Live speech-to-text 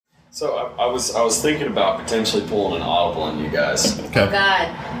So I was thinking about potentially pulling an audible on you guys. Okay. Oh,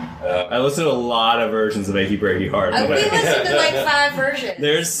 God. I listened to a lot of versions of Achy Breaky Heart. We listened to like 5 versions.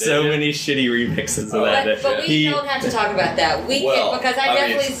 There's so many shitty remixes of that. But we don't have to talk about that. Because I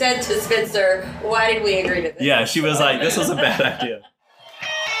definitely said to Spencer, why did we agree to this? Yeah, she was like, this was a bad idea.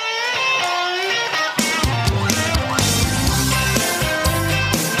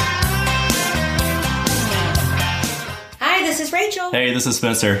 Hi, this is Rachel. Hey, this is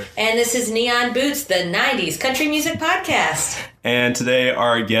Spencer. And this is Neon Boots, the 90s country music podcast. And today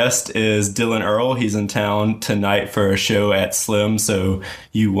our guest is Dylan Earl. He's in town tonight for a show at Slim, so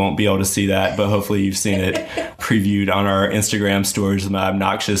you won't be able to see that, but hopefully you've seen it previewed on our Instagram stories with my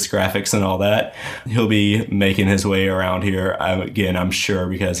obnoxious graphics and all that. He'll be making his way around here, again, I'm sure,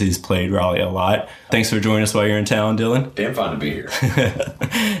 because he's played Raleigh a lot. Thanks for joining us while you're in town, Dylan. Damn fun to be here.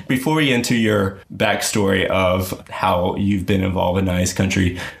 Before we get into your backstory of how you've been involved in 90s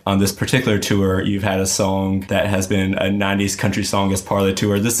country, on this particular tour, you've had a song that has been a 90s country song as part of the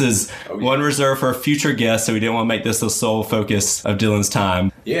tour. This is one reserved for future guests, so we didn't want to make this the sole focus of Dylan's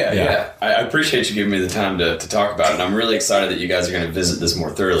time. Yeah. I appreciate you giving me the time to talk about it. And I'm really excited that you guys are going to visit this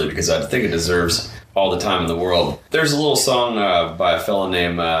more thoroughly because I think it deserves all the time in the world. There's a little song by a fella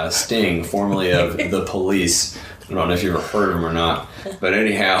named Sting, formerly of The Police. I don't know if you've ever heard of him or not. But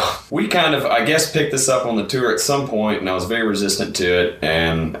anyhow, we kind of, I guess, picked this up on the tour at some point, and I was very resistant to it.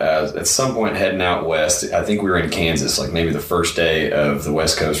 And at some point heading out west, I think we were in Kansas, like maybe the first day of the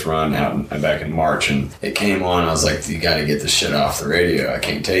West Coast run back in March. And it came on, and I was like, you got to get this shit off the radio. I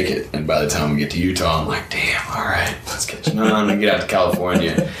can't take it. And by the time we get to Utah, I'm like, damn, all right, let's get you on and get out to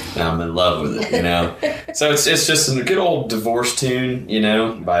California. Now I'm in love with it, you know? So it's just a good old divorce tune, you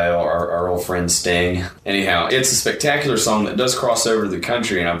know, by our old friend Sting. Anyhow, it's a spectacular song that does cross over the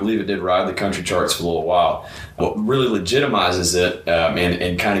country, and I believe it did ride the country charts for a little while. What really legitimizes it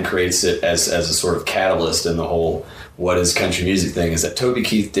and kind of creates it as a sort of catalyst in the whole what is country music thing is that Toby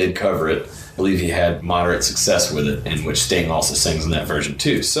Keith did cover it. I believe he had moderate success with it, in which Sting also sings in that version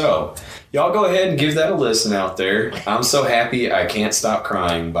too. So y'all go ahead and give that a listen out there. I'm So Happy I Can't Stop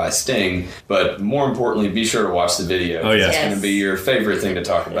Crying by Sting, but more importantly, be sure to watch the video. Oh, yes. It's going to be your favorite thing to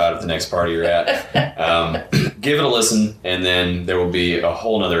talk about at the next party you're at. Give it a listen, and then there will be a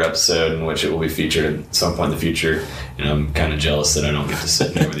whole nother episode in which it will be featured at some point in the future, and I'm kind of jealous that I don't get to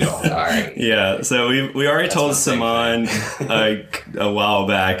sit there with y'all. All right. Yeah, so we already told Saman a while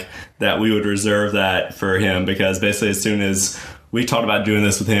back that we would reserve that for him, because basically as soon as we talked about doing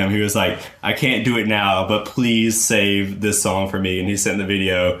this with him, he was like, I can't do it now, but please save this song for me. And he sent the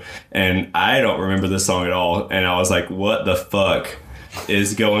video, and I don't remember this song at all. And I was like, what the fuck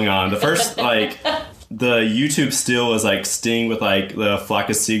is going on? The first, the YouTube still was like Sting with like the flock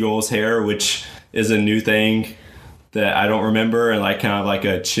of seagulls hair, which is a new thing that I don't remember, and like kind of like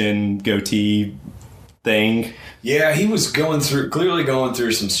a chin goatee thing. Yeah, he was clearly going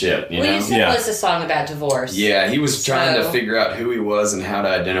through some shit, you know? You said it was a song about divorce. Yeah, he was trying to figure out who he was and how to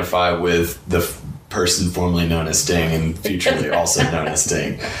identify with the person formerly known as Sting and futurely also known as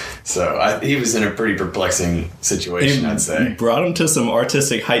Sting. So he was in a pretty perplexing situation, I'd say. Brought him to some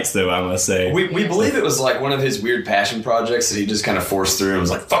artistic heights, though, I must say. We believe it was like one of his weird passion projects that he just kind of forced through and was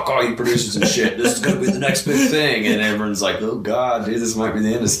like, fuck all you producers and shit, this is going to be the next big thing. And everyone's like, oh God, dude, this might be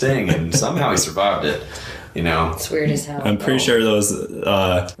the end of Sting. And somehow he survived it. You know, it's weird as hell. I'm pretty sure there was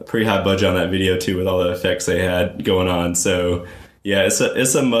a pretty high budget on that video too, with all the effects they had going on. So yeah, it's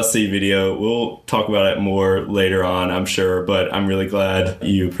a must-see video. We'll talk about it more later on, I'm sure, but I'm really glad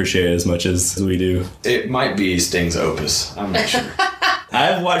you appreciate it as much as we do. It might be Sting's opus. I'm not sure.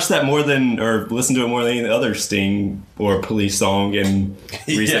 I've watched that listened to it more than any other Sting or Police song in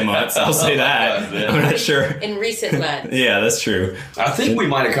recent months. I'll say that. I'm not sure. In recent months. Yeah, that's true. I think we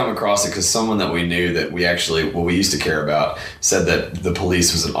might have come across it because someone that we knew that we used to care about said that the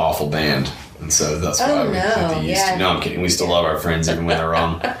Police was an awful band. And so that's why we think they used to. No, I'm kidding. We still love our friends even when they're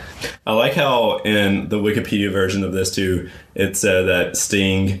wrong. I like how in the Wikipedia version of this too, it said that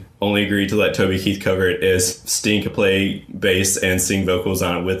Sting only agreed to let Toby Keith cover it as Sting could play bass and sing vocals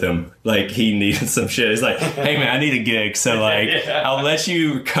on it with him. Like, he needed some shit. He's like, hey man, I need a gig, so like, I'll let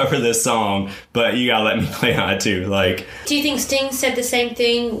you cover this song, but you gotta let me play on it too. Like, do you think Sting said the same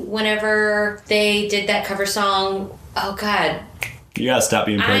thing whenever they did that cover song? Oh God. You gotta stop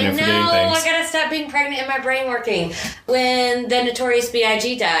being pregnant for getting things. I gotta stop being pregnant and my brain working. When the Notorious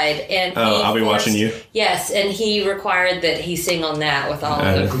B.I.G. died, and I'll Be Watching You. Yes, and he required that he sing on that with all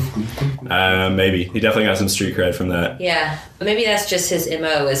of them. Maybe he definitely got some street cred from that. Yeah, maybe that's just his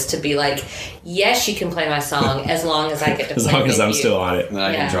MO, is to be like, yes, you can play my song as long as I get to play it. As long as I'm you. still on it, and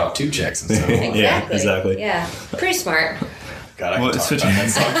then I can drop 2 checks and stuff. Exactly. Yeah, exactly. Yeah, pretty smart. God, I can talk about that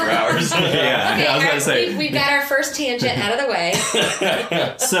song for hours. Yeah, Okay, I was about to say. we've got our first tangent out of the way.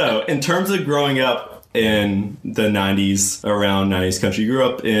 So, in terms of growing up in the 90s, around 90s country, you grew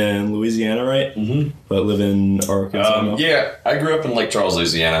up in Louisiana, right? Mm-hmm. But live in Arkansas now? Yeah, I grew up in Lake Charles,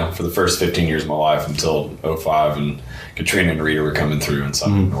 Louisiana for the first 15 years of my life until '05, and Katrina and Rita were coming through and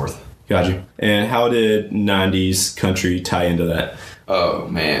something north. Got you. And how did 90s country tie into that? Oh,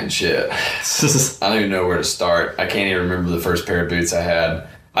 man, shit. I don't even know where to start. I can't even remember the first pair of boots I had.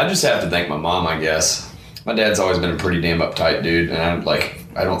 I just have to thank my mom, I guess. My dad's always been a pretty damn uptight dude, and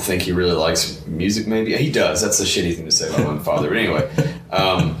I don't think he really likes music, maybe. He does. That's a shitty thing to say about my father. But anyway,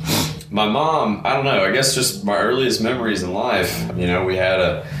 my mom, I don't know, I guess just my earliest memories in life, we had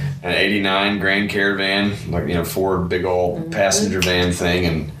an 89 Grand Caravan, Ford big old passenger van thing,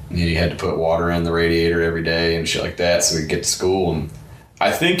 and you had to put water in the radiator every day and shit like that so we'd get to school. And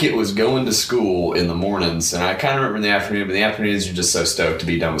I think it was going to school in the mornings, and I kind of remember in the afternoon, but in the afternoons you're just so stoked to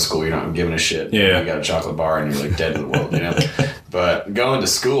be done with school, you're not giving a shit. Yeah. You got a chocolate bar and you're like dead to the world, But going to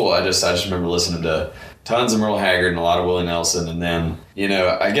school, I just remember listening to tons of Merle Haggard and a lot of Willie Nelson. And then,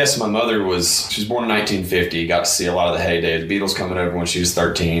 I guess my mother she was born in 1950, got to see a lot of the heyday, the Beatles coming over when she was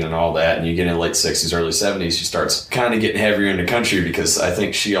 13 and all that. And you get in the late 60s, early 70s, she starts kind of getting heavier into country because I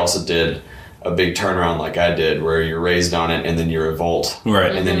think she also did a big turnaround like I did, where you're raised on it and then you revolt,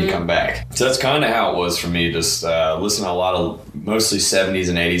 right, and then you come back. So that's kind of how it was for me. Just listen to a lot of mostly 70s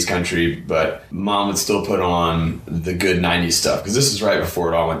and 80s country, but mom would still put on the good 90s stuff because this is right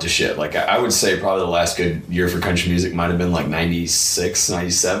before it all went to shit. Like I would say probably the last good year for country music might have been like 96,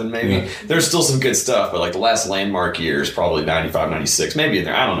 97 maybe. Yeah. There's still some good stuff, but like the last landmark year is probably 95, 96, maybe in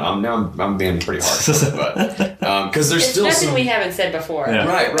there. I don't know. I'm being pretty hard, but because there's still nothing some we haven't said before. Yeah.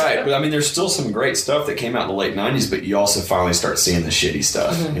 Right. But I mean, there's still some great stuff that came out in the late 90s, but you also finally start seeing the shitty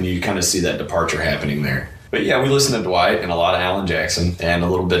stuff, and you kind of see that departure happening there. But yeah, we listened to Dwight and a lot of Alan Jackson and a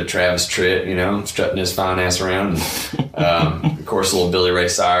little bit of Travis Tritt, strutting his fine ass around. And, of course, a little Billy Ray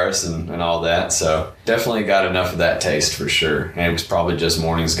Cyrus and all that. So definitely got enough of that taste for sure. And it was probably just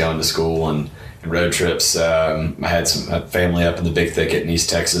mornings going to school and road trips. I had some family up in the Big Thicket in East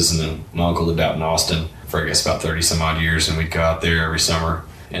Texas, and then my uncle lived out in Austin for, I guess, about 30 some odd years, and we'd go out there every summer.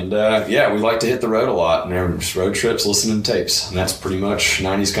 And we like to hit the road a lot, and there were just road trips, listening to tapes, and that's pretty much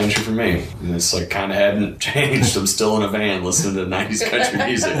 90s country for me. And it's like kind of hadn't changed. I'm still in a van listening to 90s country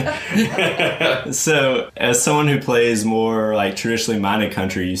music. So, as someone who plays more like traditionally minded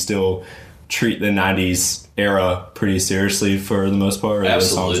country, you still treat the 90s era pretty seriously for the most part?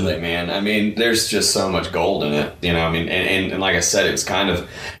 Absolutely, man. I mean, there's just so much gold in it, and like I said, it was kind of,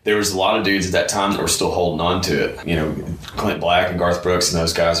 there was a lot of dudes at that time that were still holding on to it. Clint Black and Garth Brooks and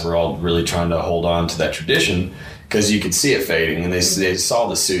those guys were all really trying to hold on to that tradition because you could see it fading, and they saw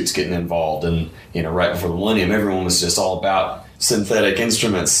the suits getting involved, and right before the millennium, everyone was just all about synthetic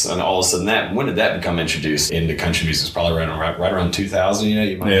instruments, and all of a sudden when did that become introduced into country music? It's probably right around 2000.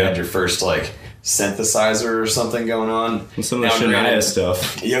 You might have had your first like synthesizer or something going on. And some of the Shania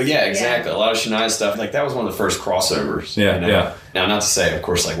stuff. Yeah, exactly. A lot of Shania stuff. Like that was one of the first crossovers. Yeah. Now, not to say, of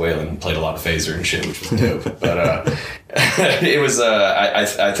course, like Waylon played a lot of phaser and shit, which was dope. But it was.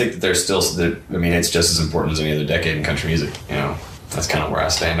 I think that there's still. I mean, it's just as important as any other decade in country music. That's kind of where I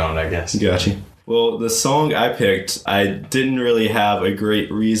stand on it, I guess. Gotcha. Well, the song I picked, I didn't really have a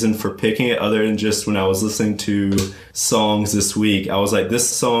great reason for picking it other than just when I was listening to songs this week, I was like, this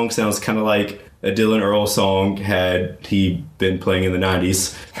song sounds kind of like a Dylan Earl song had he been playing in the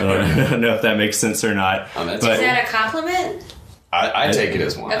 90s. I don't know if that makes sense or not. Is that a compliment? I take it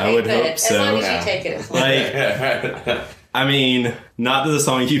as one. Okay, I would good. hope so. As long as you take it as one. I mean, not that the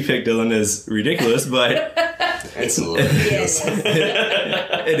song you picked, Dylan, is ridiculous, but it's a little ridiculous.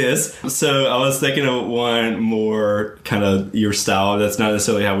 It is. So I was thinking of one more kind of your style. That's not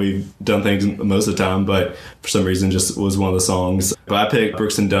necessarily how we've done things most of the time, but for some reason just was one of the songs. But I picked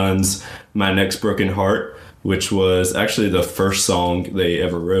Brooks and Dunn's My Next Broken Heart, which was actually the first song they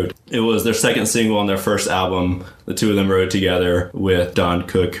ever wrote. It was their second single on their first album. The two of them wrote together with Don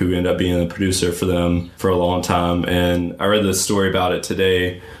Cook, who ended up being the producer for them for a long time. And I read this story about it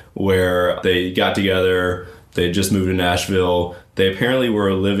today where they got together, they just moved to Nashville. They apparently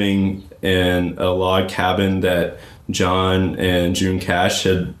were living in a log cabin that John and June Cash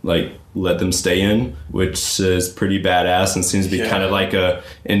had let them stay in, which is pretty badass and seems to be kind of like a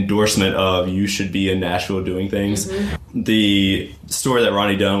endorsement of you should be in Nashville doing things. Mm-hmm. The story that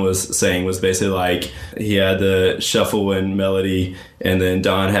Ronnie Dunn was saying was basically like he had the shuffle and melody, and then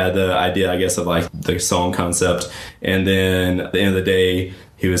Don had the idea, I guess, of like the song concept, and then at the end of the day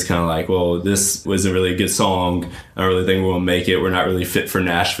he was kind of like, well, this was a really good song. I don't really think we'll make it. We're not really fit for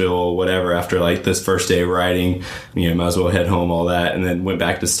Nashville or whatever after like this first day of writing. Might as well head home, all that. And then went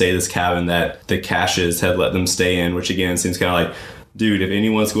back to stay at this cabin that the Cashes had let them stay in, which again seems kind of like, dude, if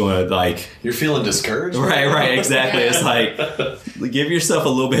anyone's going to like... You're feeling discouraged? Right, exactly. It's like, give yourself a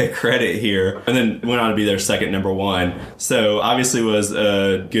little bit of credit here. And then went on to be their second number one. So obviously was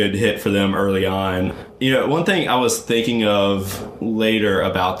a good hit for them early on. One thing I was thinking of later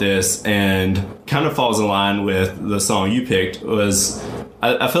about this and kind of falls in line with the song you picked was...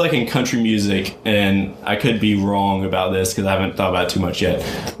 I feel like in country music, and I could be wrong about this because I haven't thought about it too much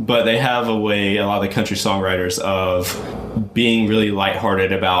yet, but they have a way, a lot of the country songwriters, of being really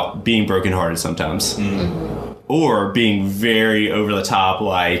lighthearted about being brokenhearted sometimes. Mm-hmm. Or being very over the top,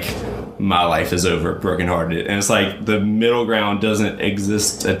 like, my life is over, brokenhearted. And it's like the middle ground doesn't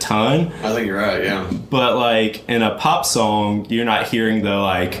exist a ton. I think you're right, yeah. But like in a pop song, you're not hearing the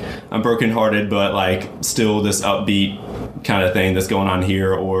like, I'm brokenhearted, but like still this upbeat kind of thing that's going on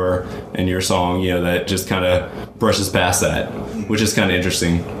here, or in your song, that just kind of brushes past that, which is kind of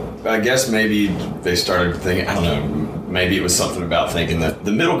interesting. I guess maybe they started thinking, I don't know, maybe it was something about thinking that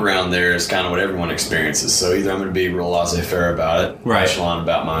the middle ground there is kind of what everyone experiences. So either I'm going to be real laissez-faire about it, right, nonchalant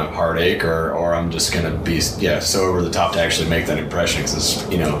about my heartache, or I'm just going to be, so over the top to actually make that impression. Because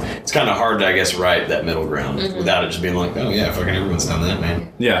it's kind of hard to, I guess, write that middle ground without it just being like, oh yeah, fucking everyone's done that,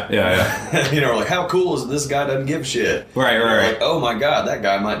 man. Yeah. Like, how cool is this guy doesn't give a shit? Right. Like, oh my god, that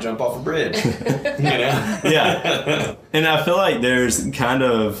guy might jump off a bridge. Yeah. And I feel like there's kind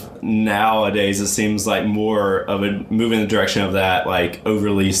of nowadays, it seems like more of a move in the direction of that, like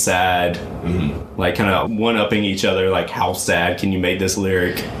overly sad, like kind of one-upping each other, like how sad can you make this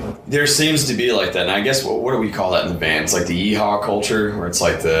lyric? There seems to be like that, and I guess what do we call that in the band? It's like the yeehaw culture, where it's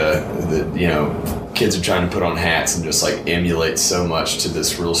like the kids are trying to put on hats and just like emulate so much to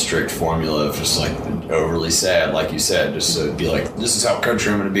this real strict formula of just like overly sad, like you said, just to be like, this is how country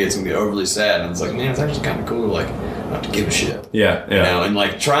I'm going to be. It's going to be overly sad, and it's like, man, it's actually kind of cool, like not to give a shit. Yeah. And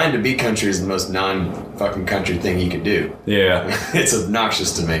like trying to be country is the most non-fucking country thing you can do. Yeah. It's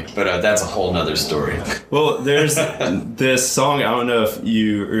obnoxious to me, but that's a whole nother story. Well, there's this song, I don't know if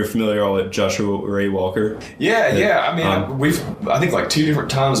you're familiar with Joshua Ray Walker. Yeah. I mean, I think like 2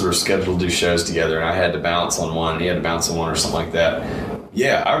 different times we were scheduled to do shows together, and I had to bounce on one, and he had to bounce on one or something like that.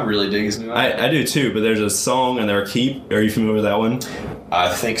 Yeah, I really dig his new album. I do too, but there's a song on there, Keep. Are you familiar with that one?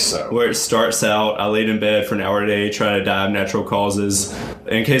 I think so. Where it starts out, I laid in bed for an hour a day trying to die of natural causes.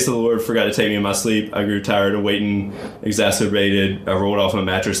 In case the Lord forgot to take me in my sleep, I grew tired of waiting, exacerbated, I rolled off my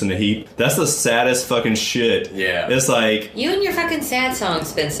mattress in a heap. That's the saddest fucking shit. Yeah. It's like... You and your fucking sad song,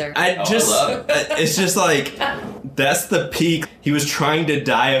 Spencer. I love it. It's just like... That's the peak. He was trying to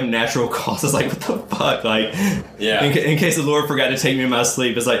die of natural causes. Like, what the fuck? Like, yeah. In case the Lord forgot to take me in my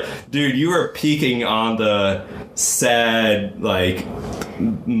sleep. It's like, dude, you are peaking on the sad, like,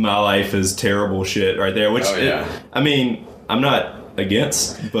 my life is terrible shit right there. Which, I mean, I'm not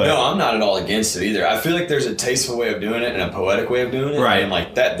against, but... No, I'm not at all against it either. I feel like there's a tasteful way of doing it and a poetic way of doing it. Right. And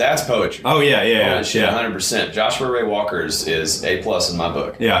like that's poetry. Oh, yeah. 100%. Joshua Ray Walker is A+ in my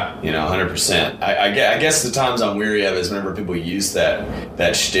book. Yeah. 100%. I guess the times I'm weary of is whenever people use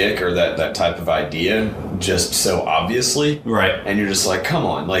that shtick or that type of idea just so obviously. Right. And you're just like, come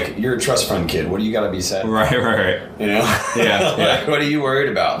on, like, you're a trust fund kid. What do you got to be sad about? Right. Yeah. Like, what are you worried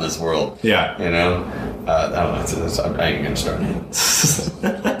about in this world? Yeah. I don't know. I ain't going to start it.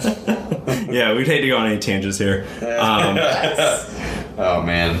 Yeah, we'd hate to go on any tangents here. Oh,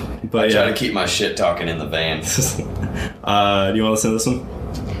 man. But I try to keep my shit talking in the van. Do you want to listen to this one?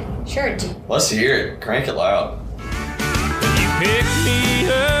 Sure. Let's hear it. Crank it loud. You picked me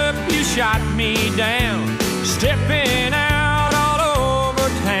up, you shot me down, stepping out all over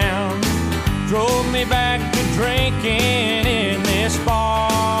town, drove me back to drinking in this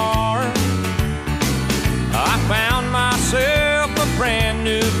bar. I found myself a brand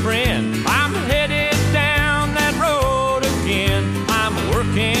new friend. I'm headed down that road again. I'm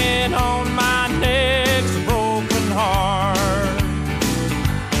working on my next broken heart.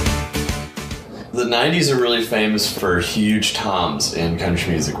 The 90s are really famous for huge toms in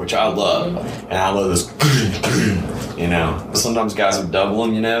country music, which I love. And I love this, Sometimes guys would double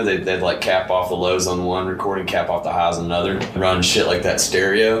them, They'd like cap off the lows on one recording, cap off the highs on another, run shit like that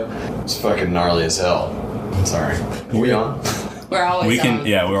stereo. It's fucking gnarly as hell. Sorry. Are we on? We're always We can, on.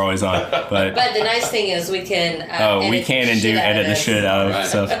 yeah, we're always on. But But the nice thing is we can. we can and do edit the shit out of Right.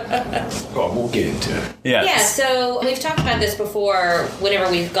 stuff. Well, we'll get into it. Yeah. Yeah, so we've talked about this before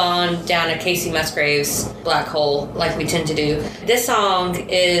whenever we've gone down a Casey Musgraves black hole, like we tend to do. This song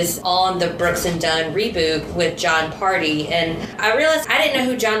is on the Brooks and Dunn reboot with John Party, and I realized I didn't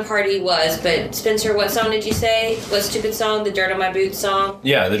know who John Party was, but Spencer, what song did you say? What stupid song? The Dirt on My Boots song?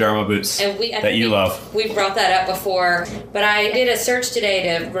 Yeah, the Dharma Boots And that you love. We've brought that up before, but I did a search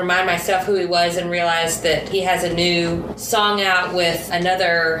today to remind myself who he was and realized that he has a new song out with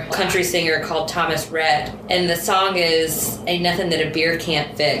another country singer called Thomas Rhett, and the song is Ain't Nothing That a Beer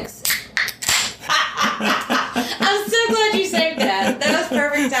Can't Fix. I'm so glad you saved that. That was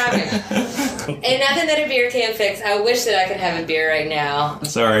perfect timing. Ain't nothing that a beer can't fix. I wish that I could have a beer right now.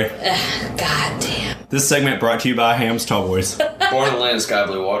 Sorry. God damn. This segment brought to you by Ham's Tall Boys. Born in the land of sky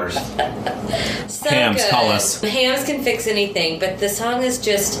blue waters. So Hams, good. call us. Hams can fix anything, but the song is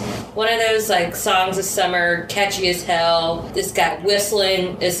just one of those like songs of summer, catchy as hell. It's got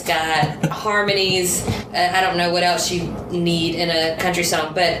whistling, it's got harmonies. I don't know what else you need in a country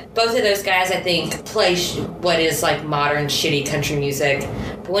song, but both of those guys, I think, play what is like modern shitty country music.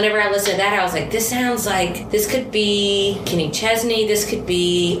 But whenever I listened to that, I was like, this sounds like this could be Kenny Chesney, this could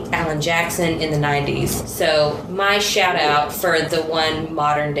be Alan Jackson in the 90s. So my shout out for the one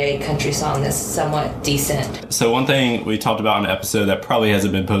modern day country song that's somewhat decent. So one thing we talked about in an episode that probably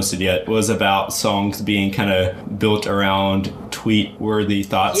hasn't been posted yet was about songs being kind of built around tweet-worthy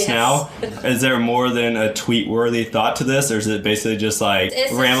thoughts Yes. now. Is there more than a tweet-worthy thought to this, or is it basically just like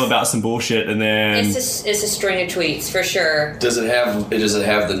It's ramble just- about some bullshit and then... It's a string of tweets for sure. Does it have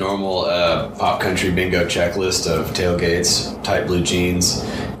the normal pop country bingo checklist of tailgates, tight blue jeans,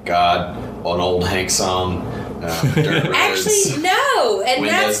 God, an old Hank song, dirt roads? Actually, no, and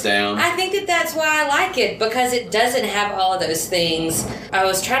Windows that's down. I think that's why I like it because it doesn't have all of those things. I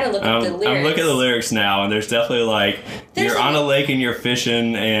was trying to look up the lyrics. I'm looking at the lyrics now, and there's definitely like There's you're on a lake and you're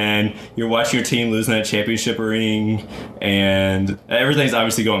fishing, and you're watching your team losing that championship ring, and everything's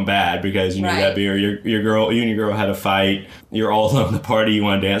obviously going bad because you need Right. that beer. You and your girl had a fight. You're all alone at the party. You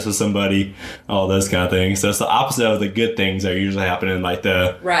want to dance with somebody. All those kind of things. So it's the opposite of the good things that are usually happening, like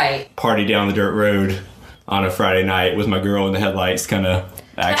the Right. party down the dirt road on a Friday night with my girl in the headlights kind of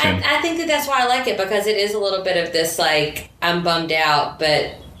action. I think that's why I like it because it is a little bit of this like I'm bummed out,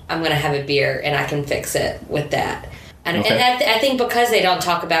 but I'm gonna have a beer and I can fix it with that. And, Okay. and I think because they don't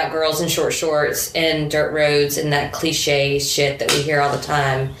talk about girls in short shorts and dirt roads and that cliche shit that we hear all the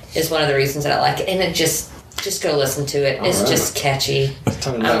time is one of the reasons that I like it. And it just go listen to it. It's All right. just catchy.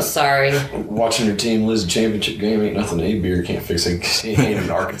 Talking I'm about sorry. watching your team lose a championship game ain't nothing a beer can't fix it. He ain't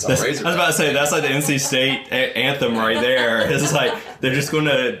an Arkansas I was Razor. about to say, that's like the NC State anthem right there. It's like they're just going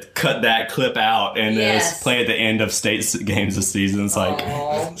to cut that clip out and Yes. just play at the end of state games this season. It's like,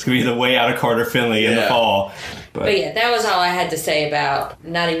 Aw. it's going to be the way out of Carter Finley in the Yeah. fall. But yeah, that was all I had to say about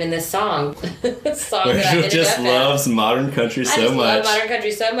not even this song. Song that I Rachel ended just up loves modern country I so just much. love modern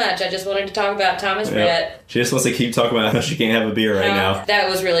country so much. I just wanted to talk about Thomas Yeah. Rhett. She just wants to keep talking about how she can't have a beer right now. That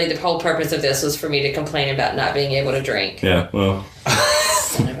was really the whole purpose of this was for me to complain about not being able to drink. Yeah, well,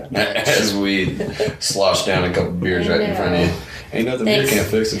 As we slosh down a couple beers right in front of you. Ain't nothing beer Thanks. can't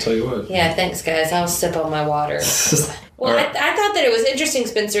fix, I'll tell you what. Yeah, thanks guys. I'll sip on my water. Well, All right. I thought that it was interesting,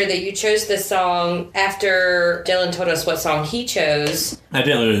 Spencer, that you chose this song after Dylan told us what song he chose. I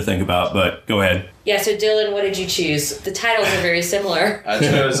didn't really think about, but go ahead. Yeah, so Dylan, what did you choose? The titles are very similar I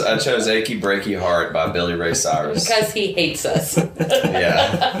chose Achy Breaky Heart by Billy Ray Cyrus. because he hates us.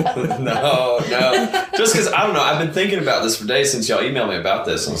 Yeah. no. Just because, I don't know, I've been thinking about this for days since y'all emailed me about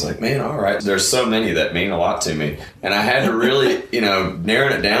this. I was like, man, all right. There's so many that mean a lot to me. And I had to really,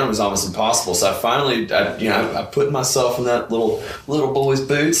 narrowing it down was almost impossible. So I finally, I put myself in that little boy's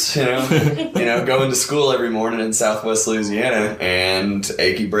boots, going to school every morning in Southwest Louisiana. And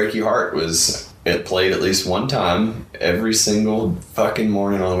Achy Breaky Heart it played at least one time every single fucking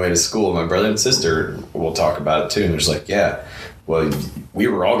morning on the way to school. My brother and sister will talk about it too. And they're just like, yeah, well, we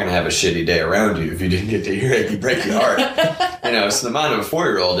were all going to have a shitty day around you if you didn't get to hear Achy Breaky Heart. So the mind of a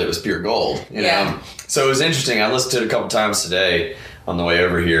 4-year-old, it was pure gold, Yeah. So it was interesting. I listened to it a couple times today on the way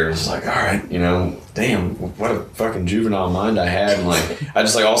over here. It was like, all right, damn, what a fucking juvenile mind I had. And I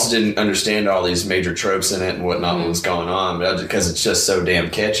just also didn't understand all these major tropes in it and whatnot, what was going on, but because it's just so damn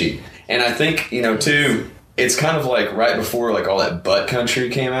catchy. And I think, too, it's kind of like right before all that butt country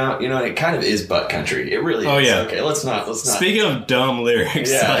came out, and it kind of is butt country. It really is. Oh, yeah. Okay, let's not. Speaking of dumb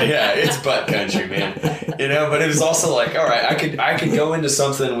lyrics, Yeah, it's butt country, man. You know, but it was also like, all right, I could go into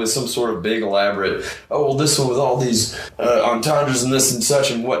something with some sort of big elaborate, oh well, this one with all these entendres and this and such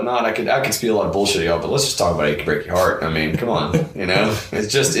and whatnot. I could spew a lot of bullshit, y'all, but let's just talk about Achy Breaky Heart. I mean, come on, you know, it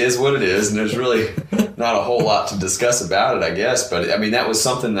just is what it is, and there's really not a whole lot to discuss about it, I guess. But I mean, that was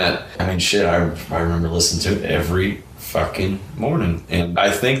something that, I mean, shit, I remember listening to it every fucking morning, and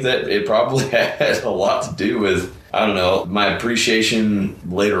I think that it probably had a lot to do with, I don't know, my appreciation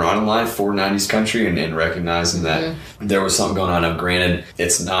later on in life for 90s country and recognizing that there was something going on. Now, granted,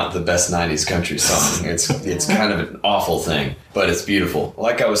 it's not the best 90s country song. It's kind of an awful thing, but it's beautiful.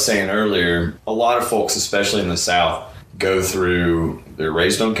 Like I was saying earlier, a lot of folks, especially in the South, go through, they're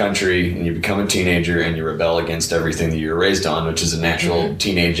raised on country, and you become a teenager and you rebel against everything that you were raised on, which is a natural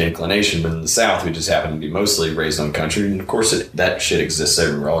teenage inclination. But in the South, we just happen to be mostly raised on country. And of course, that shit exists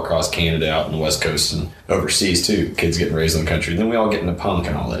everywhere, all across Canada, out on the West Coast, and overseas too. Kids getting raised on country. Then we all get into punk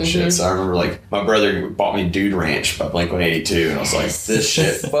and all that shit. So I remember, like, my brother bought me Dude Ranch by Blink-182, and I was like, this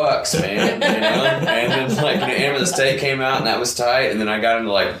shit fucks, man. You know? And then, like, you know, Aim of the State came out, and that was tight. And then I got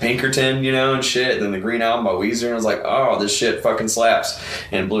into, like, Pinkerton, you know, and shit. And then the Green Album by Weezer, and I was like, oh, this shit fucking slaps.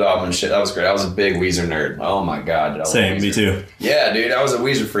 And Blue Album and shit. That was great. I was a big Weezer nerd. Oh my god. Did I Same, love Weezer. me too. Yeah, dude, I was a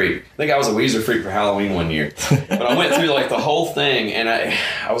Weezer freak. I think I was a Weezer freak for Halloween one year. But I went through like the whole thing, and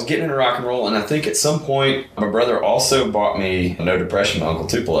I was getting into rock and roll, and I think at some point my brother also bought me No Depression by Uncle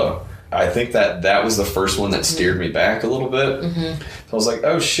Tupelo. I think that was the first one that steered me back a little bit. So I was like,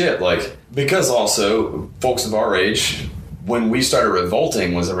 oh shit, like, because also folks of our age, when we started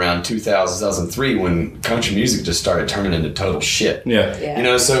revolting was around 2003, when country music just started turning into total shit. Yeah. You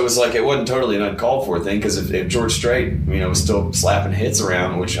know, so it was like, it wasn't totally an uncalled for thing, because if George Strait, you know, was still slapping hits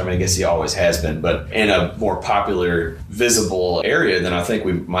around, which, I mean, I guess he always has been, but in a more popular, visible area, then I think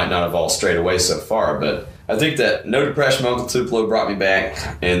we might not have all strayed away so far. But I think that No Depression by Uncle Tupelo brought me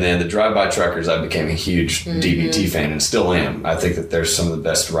back, and then the Drive-By Truckers, I became a huge DBT fan, and still am. I think that they're some of the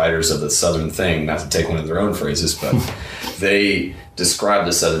best writers of the Southern thing, not to take one of their own phrases, but they describe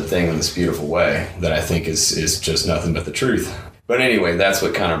the Southern thing in this beautiful way that I think is just nothing but the truth. But anyway, that's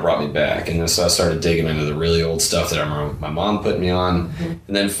what kind of brought me back, and then so I started digging into the really old stuff that I remember my mom put me on,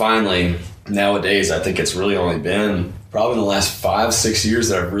 and then finally, nowadays, I think it's really only been probably in the last 5-6 years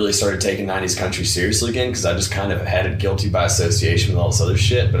that I've really started taking 90s country seriously again, because I just kind of had it guilty by association with all this other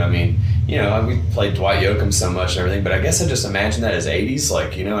shit. But I mean, you know, we played Dwight Yoakam so much and everything, but I guess I just imagine that as 80s,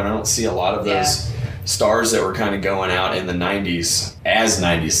 like, you know, and I don't see a lot of those stars that were kind of going out in the 90s as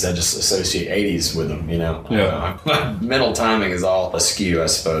 90s. I just associate 80s with them, you know. Yeah. My mental timing is all askew, I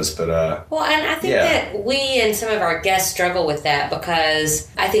suppose, but well, and I think that we and some of our guests struggle with that,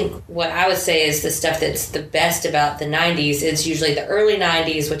 because I think what I would say is the stuff that's the best about the 90s is usually the early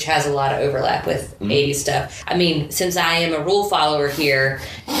 90s, which has a lot of overlap with 80s stuff. I mean, since I am a rule follower here,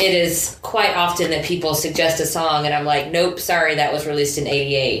 it is quite often that people suggest a song and I'm like, nope, sorry, that was released in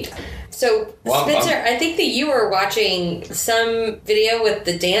 88. So, Spencer, I think that you were watching some video with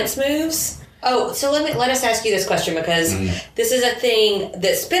the dance moves. Oh, so let us ask you this question, because this is a thing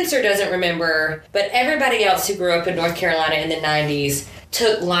that Spencer doesn't remember, but everybody else who grew up in North Carolina in the 90s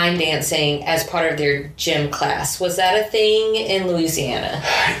took line dancing as part of their gym class. Was that a thing in Louisiana?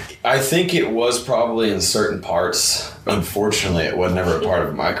 I think it was probably in certain parts. Unfortunately, it was never a part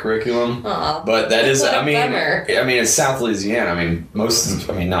of my curriculum. Aw, but that is, what a I mean, bummer. It's South Louisiana. I mean,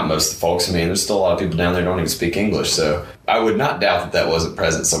 not most of the folks. I mean, there's still a lot of people down there who don't even speak English. So I would not doubt that wasn't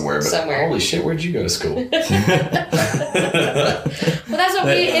present somewhere. But holy shit, where'd you go to school? Well, that's what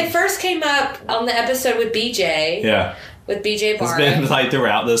it first came up on the episode with BJ. Yeah. With BJ Barr. It's been like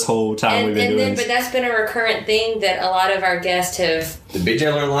throughout this whole time we've been doing this. But that's been a recurrent thing that a lot of our guests have. Did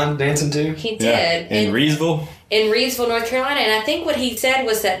BJ learn line dancing too? He did. Yeah. In Reedsville? In Reedsville, North Carolina. And I think what he said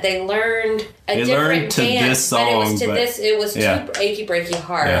was that they learned different to dance, this song, it was to Achy Breaky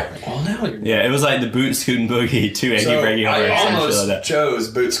Heart. Yeah. Oh, no. Yeah, it was like the Boot Scootin' Boogie to Achy Breaky Heart. I almost chose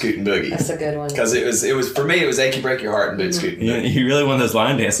Boot Scootin' Boogie. That's a good one. Because it was for me, it was Achy Breaky Heart and Boot Scootin' Boogie. You really want those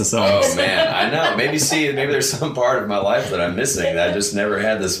line dances songs. Oh, man. I know. Maybe there's some part of my life that I'm missing that I just never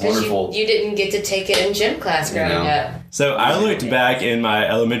had this wonderful... You didn't get to take it in gym class growing up. So I looked back in my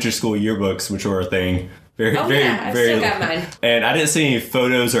elementary school yearbooks, which were a thing. I've still got mine. And I didn't see any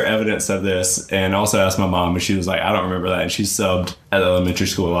photos or evidence of this. And also asked my mom, and she was like, I don't remember that. And she subbed at elementary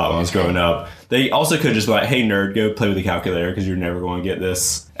school a lot when I was growing up. They also could just be like, hey, nerd, go play with the calculator because you're never going to get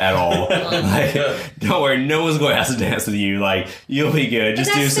this at all. Like, don't worry, no one's going to have to dance with you. Like, you'll be good.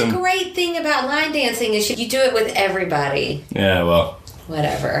 Just do some... That's the great thing about line dancing is you do it with everybody. Yeah, well.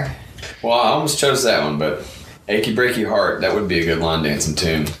 Whatever. Well, I almost chose that one, but... Achy Breaky Heart, that would be a good line dancing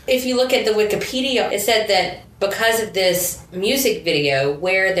tune. If you look at the Wikipedia, it said that because of this music video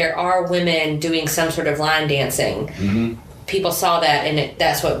where there are women doing some sort of line dancing, people saw that and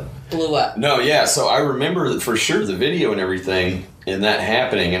that's what blew up. No, yeah. So I remember for sure the video and everything and that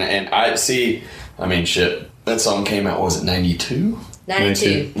happening. And I see, I mean, shit, that song came out, was it 92?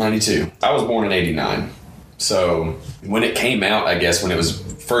 92. 92. I was born in 89. So when it came out, I guess when it was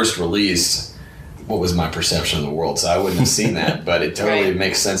first released, what was my perception of the world? So I wouldn't have seen that, but it totally Right.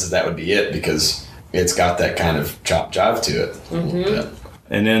 makes sense that would be it because it's got that kind of chop jive to it. Mm-hmm.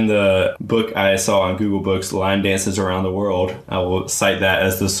 And in the book I saw on Google Books, Line Dances Around the World, I will cite that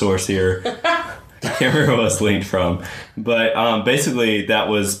as the source here. I can't remember what it's linked from. But basically, that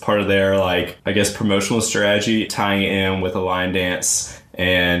was part of their, like, I guess, promotional strategy, tying it in with a line dance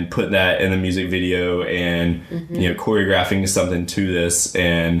and put that in the music video and, you know, choreographing something to this.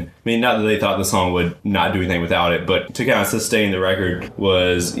 And, I mean, not that they thought the song would not do anything without it, but to kind of sustain the record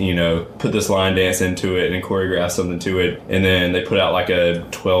was, you know, put this line dance into it and choreograph something to it. And then they put out like a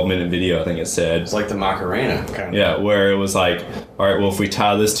 12-minute video, I think it said. It's like the Macarena kind of. Yeah, where it was like, all right, well, if we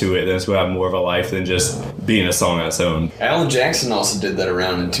tie this to it, then it's going to have more of a life than just being a song on its own. Alan Jackson also did that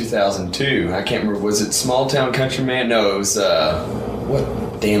around in 2002. I can't remember, was it Small Town Country Man? No, it was,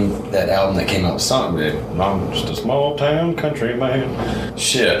 that album that came out with song, I'm just a small town country man.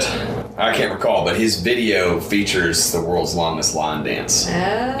 Shit. I can't recall, but his video features the world's longest line dance. Oh.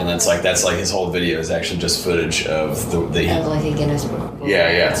 And that's like his whole video is actually just footage of the Like a Guinness Book of yeah.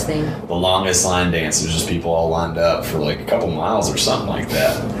 Records thing. The longest line dance is just people all lined up for like a couple miles or something like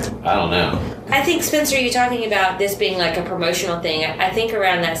that. I don't know. I think, Spencer, you talking about this being like a promotional thing, I think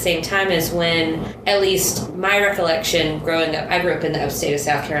around that same time is when, at least my recollection growing up, I grew up in the upstate of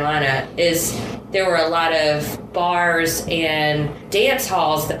South Carolina, is there were a lot of bars and dance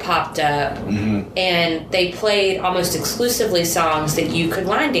halls that popped up, and they played almost exclusively songs that you could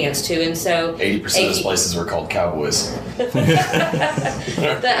line dance to, and so 80% of those places were called Cowboys.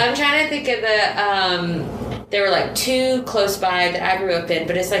 I'm trying to think of the there were like two close by that I grew up in,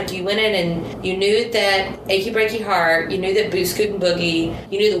 but it's like you went in and you knew that Achy Breaky Heart, you knew that Boo Scootin' Boogie,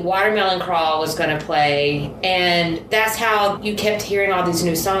 you knew the Watermelon Crawl was going to play, and that's how you kept hearing all these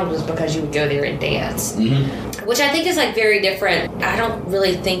new songs, was because you would go there and dance. Which I think is like very different. I don't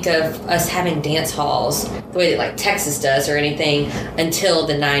really think of us having dance halls the way that like Texas does or anything until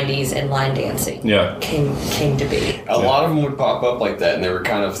the 90s and line dancing came to be. A lot of them would pop up like that, and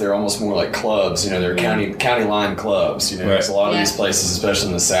they're almost more like clubs. You know, they're county line clubs. You know, there's a lot of these places, especially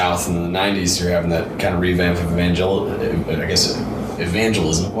in the South, in the '90s, you're having that kind of revamp of evangelism.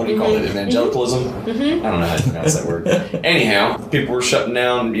 What do you call it? Evangelicalism? I don't know how to pronounce that word. Anyhow, people were shutting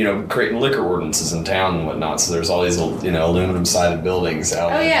down, you know, creating liquor ordinances in town and whatnot. So there's all these, you know, aluminum-sided buildings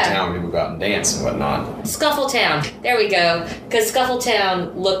out in town where people go out and dance and whatnot. Scuffletown. There we go. Because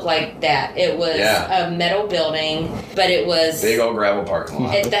Scuffletown looked like that. It was a metal building, but it was... Big old gravel parking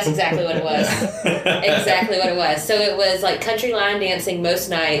lot. That's exactly what it was. Exactly what it was. So it was like country line dancing most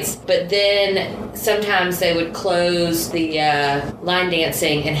nights, but then sometimes they would close the line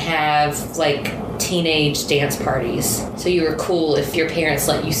dancing and have like teenage dance parties. So you were cool if your parents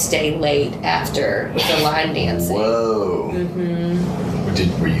let you stay late after the line dancing. Whoa.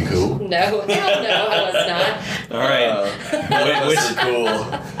 Were you cool? No, hell no, I was not. All right. Which are cool.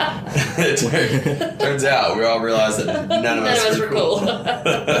 Turns out we all realized that none of us were cool.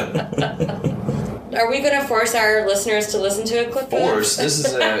 Are we going to force our listeners to listen to a clip? Force? This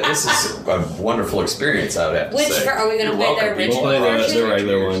is a wonderful experience, I would have to say. Are we going to play the original version? The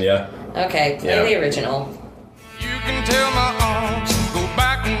regular one, yeah. Okay, play the original. You can tell my arms go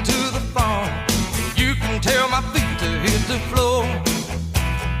back into the farm. You can tell my feet to hit the floor.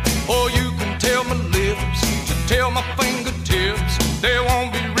 Or you can tell my lips to tell my fingertips they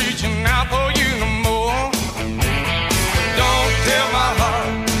won't be reaching out for you no more. Don't tell my heart,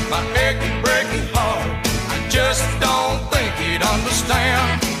 my achy, breaky heart, I just don't think he'd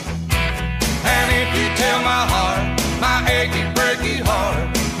understand. And if you tell my heart, my achy, breaky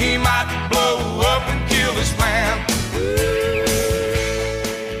heart, he might blow up and kill his man.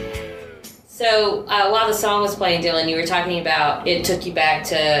 So while the song was playing, Dylan, you were talking about it took you back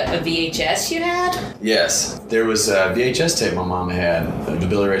to a VHS you had? Yes. There was a VHS tape my mom had, the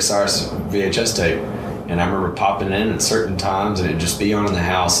Billy Ray Cyrus VHS tape. And I remember popping in at certain times and it'd just be on in the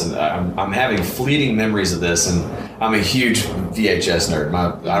house. And I'm having fleeting memories of this. And I'm a huge VHS nerd.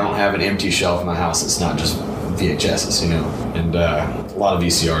 I don't have an empty shelf in my house that's not just VHSs, you know. And a lot of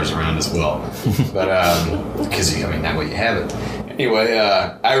VCRs around as well. But, because, that way you have it. Anyway,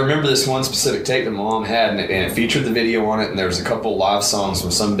 I remember this one specific tape that my mom had, and it featured the video on it, and there was a couple live songs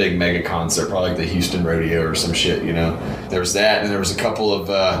from some big mega concert, probably like the Houston Rodeo or some shit, you know. There was that, and there was a couple of,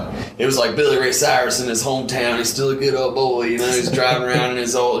 it was like Billy Ray Cyrus in his hometown. He's still a good old boy, you know. He's driving around in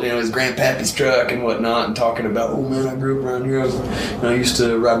his old, you know, his grandpappy's truck and whatnot, and talking about, oh man, I grew up around here. I used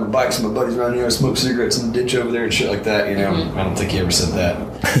to ride my bikes with my buddies around here. I smoked cigarettes in the ditch over there and shit like that, you know. I don't think he ever said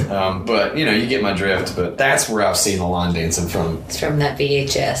that. But, you know, you get my drift. But that's where I've seen the line dancing from. It's from that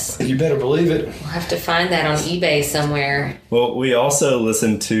VHS. You better believe it. We'll have to find that on eBay somewhere. Well, we also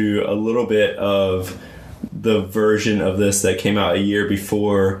listened to a little bit of the version of this that came out a year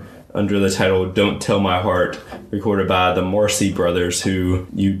before under the title Don't Tell My Heart, recorded by the Marcy Brothers, who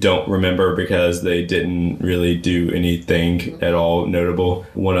you don't remember because they didn't really do anything at all notable.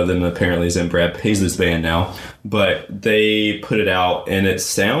 One of them apparently is in Brad Paisley's band now, but they put it out and it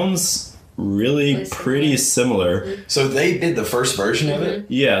sounds really pretty similar. So they did the first version of it?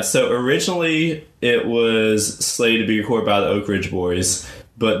 Yeah, so originally it was slated to be recorded by the Oak Ridge Boys,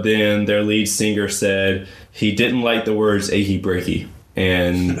 but then their lead singer said he didn't like the words achy breaky.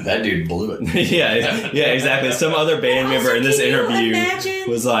 And that dude blew it. yeah, exactly. Some other band member in this interview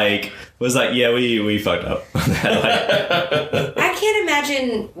was like, yeah, we fucked up. I can't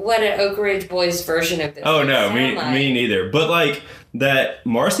imagine what an Oak Ridge Boys version of this. Oh no, me neither. But like that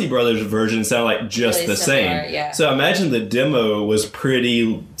Marcy Brothers version sounded like just really the similar, same. Yeah. So imagine the demo was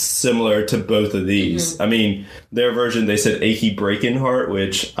pretty similar to both of these. I mean, their version they said achy breaking heart,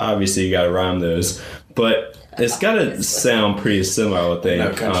 which obviously you got to rhyme those, but. It's got to sound pretty similar, I would think.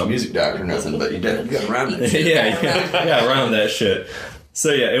 No country music doctor or nothing, but you got to rhyme that shit. yeah, rhyme that shit.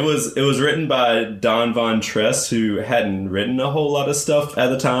 So yeah, it was written by Don Von Tress, who hadn't written a whole lot of stuff at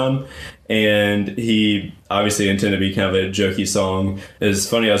the time, and he obviously intended to be kind of a jokey song. It's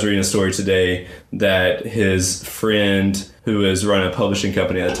funny, I was reading a story today that his friend, who was running a publishing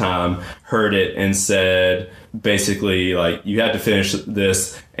company at the time, heard it and said, basically, like, you have to finish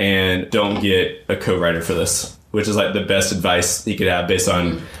this and don't get a co-writer for this, which is like the best advice he could have based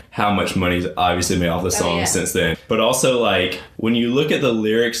on how much money's obviously made off the song since then. But also, like, when you look at the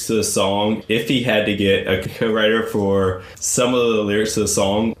lyrics to the song, if he had to get a co-writer for some of the lyrics to the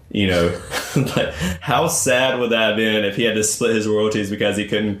song, you know, like, how sad would that have been if he had to split his royalties because he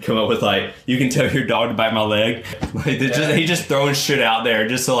couldn't come up with, like, you can tell your dog to bite my leg? Like, he's just throwing shit out there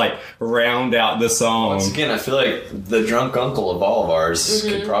just to, like, round out the song. Once again, I feel like the drunk uncle of all of ours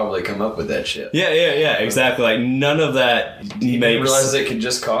could probably come up with that shit. Yeah, exactly. Like, none of that You makes... realize it could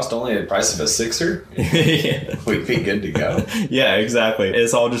just cost only the price of a sixer? Yeah. We'd be good to go. Yeah, exactly.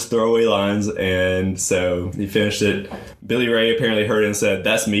 It's all just throwaway lines, and so he finished it. Billy Ray apparently heard it and said,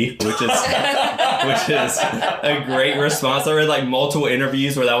 "That's me," which is a great response. I read like multiple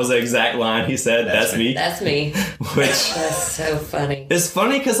interviews where that was the exact line he said. That's me. That's me. Which that's so funny. It's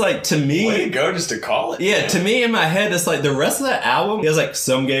funny because, like, to me, way to go, just to call it. Yeah, to me in my head, it's like the rest of that album. It was like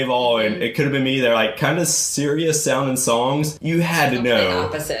Some Gave All, and It Could Have Been Me. They're like kind of serious sounding songs. You had to know,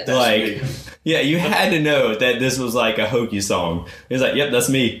 opposite. like, yeah, you had to know that this was like a hokey song. It was like, yep, that's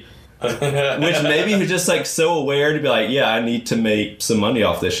me. Which maybe he was just like so aware to be like, yeah, I need to make some money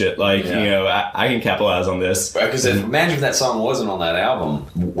off this shit. Like, you know, I can capitalize on this. Because imagine if that song wasn't on that album,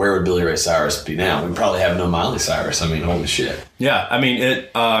 where would Billy Ray Cyrus be now? We'd probably have no Miley Cyrus. I mean, holy shit. Yeah, I mean,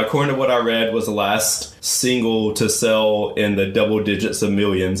 it. According to what I read, was the last single to sell in the double digits of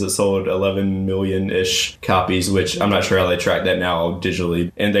millions. It sold 11 million-ish copies, which I'm not sure how they track that now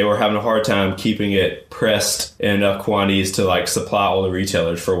digitally. And they were having a hard time keeping it pressed in enough quantities to like supply all the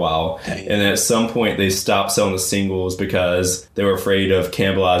retailers for a while. And then at some point they stopped selling the singles because they were afraid of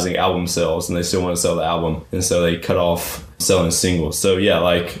cannibalizing album sales, and they still want to sell the album. And so they cut off selling singles. So yeah,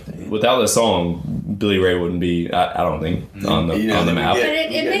 like without the song, Billy Ray wouldn't be, I don't think, on the map. But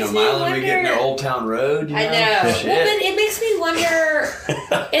it makes me wonder. We get in their Old Town Road. You know? I know. Well, but it makes me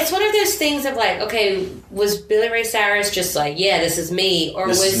wonder. It's one of those things of like, okay, was Billy Ray Cyrus just like, yeah, this is me, or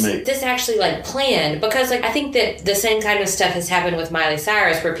was this actually like planned? Because like I think that the same kind of stuff has happened with Miley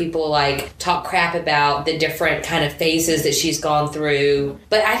Cyrus, where people like talk crap about the different kind of phases that she's gone through.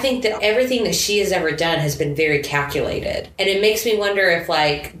 But I think that everything that she has ever done has been very calculated. And it makes me wonder if,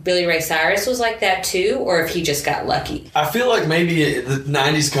 like, Billy Ray Cyrus was like that, too, or if he just got lucky. I feel like maybe the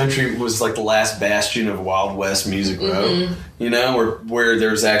 90s country was, like, the last bastion of Wild West Music Row. You know, where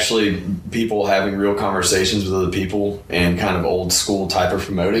there's actually people having real conversations with other people and kind of old school type of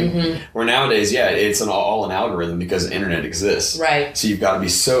promoting. Where nowadays, it's all an algorithm because the internet exists. Right. So you've got to be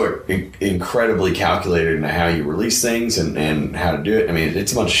so incredibly calculated in how you release things and how to do it. I mean,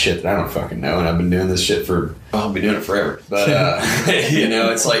 it's a bunch of shit that I don't fucking know, and I've been doing this shit I'll be doing it forever. But, you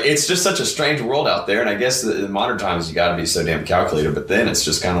know, it's like, it's just such a strange world out there. And I guess in modern times, you got to be so damn calculated. But then it's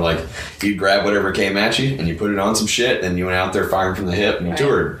just kind of like you grab whatever came at you and you put it on some shit and you went out there firing from the hip and you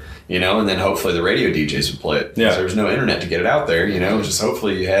toured. You know, and then hopefully the radio DJs would play it. Yeah. There was no internet to get it out there, you know. It was just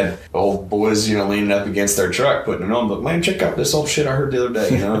hopefully you had old boys, you know, leaning up against their truck, putting it on. But, man, check out this old shit I heard the other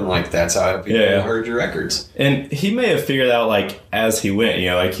day, you know. And, like, that's how people heard your records. And he may have figured out, like, as he went, you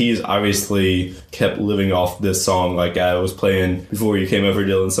know, like, he's obviously kept living off this song. Like, I was playing, before you came over,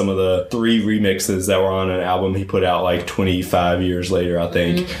 Dylan, some of the 3 remixes that were on an album he put out, like, 25 years later, I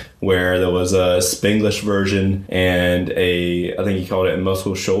think. Where there was a Spanglish version and I think he called it a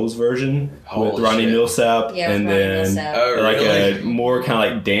Muscle Shoals version with Ronnie Millsap. Yeah, and Ronnie then Millsap. a more kind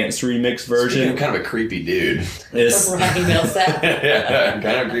of like dance remix version. Speaking of kind of a creepy dude. Ronnie Millsap. Yeah,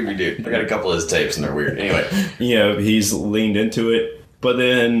 kind of a creepy dude. I got a couple of his tapes and they're weird. Anyway. You know, he's leaned into it. But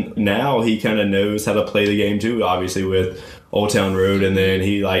then now he kind of knows how to play the game too, obviously with Old Town Road. And then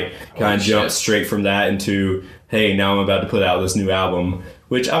he like kind of jumped straight from that into, hey, now I'm about to put out this new album.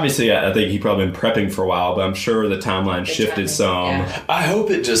 Which obviously I think he probably been prepping for a while, but I'm sure the timeline shifted some. Yeah. I hope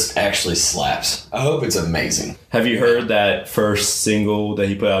it just actually slaps. I hope it's amazing. Have you heard that first single that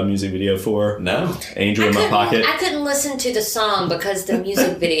he put out a music video for? No. Angel in My Pocket? I couldn't listen to the song because the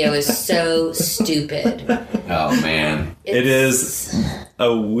music video is so stupid. Oh, man. It is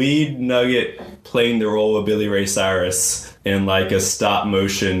a weed nugget playing the role of Billy Ray Cyrus in like a stop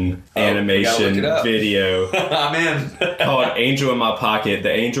motion animation video. I'm in. Called Angel in My Pocket.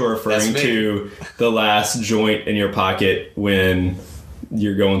 The angel referring to the last joint in your pocket when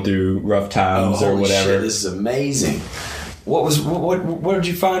you're going through rough times or whatever. Shit, this is amazing. What did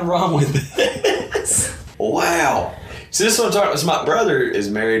you find wrong with this? Wow. So this one talking. So my brother is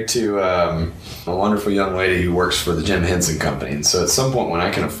married to a wonderful young lady who works for the Jim Henson Company, and so at some point when I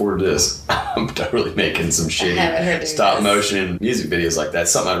can afford this, I'm totally making some shitty stop motion music videos like that.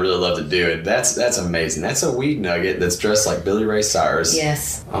 Something I'd really love to do, and that's amazing. That's a weed nugget that's dressed like Billy Ray Cyrus.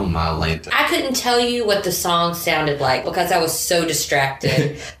 Yes. Oh my Lanta. I couldn't tell you what the song sounded like because I was so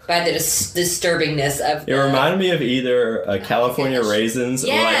distracted by the disturbingness of it. Reminded me of either California Raisins or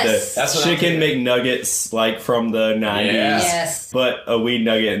like the chicken McNuggets like from the 90s. Yes. But a weed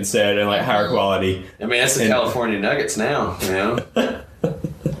nugget instead and like higher quality. I mean, that's the California Nuggets now, you know?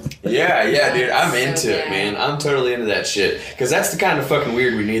 Yeah, dude. I'm into it, man. I'm totally into that shit. Because that's the kind of fucking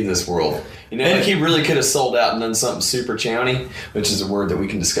weird we need in this world. You know, like he really could have sold out and done something super chowny, which is a word that we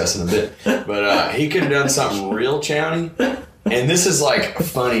can discuss in a bit. But he could have done something real chowny. And this is like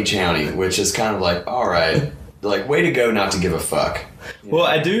funny chowny, which is kind of like, all right, like, way to go not to give a fuck. Well,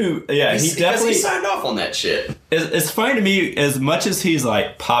 I do. Yeah, he definitely signed off on that shit. It's funny to me, as much as he's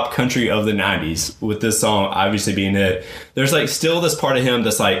like pop country of the 90s with this song obviously being it, there's like still this part of him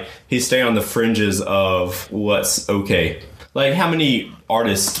that's like he's staying on the fringes of what's okay. Like how many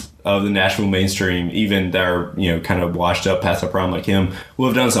artists of the Nashville mainstream, even that are, you know, kind of washed up past the prime like him, would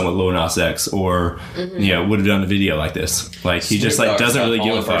have done something with Lil Nas X or, you know, would have done a video like this. Like, he just, like, doesn't really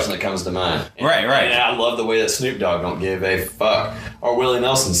give a fuck. Person that comes to mind. And, right. And I love the way that Snoop Dogg don't give a fuck. Or Willie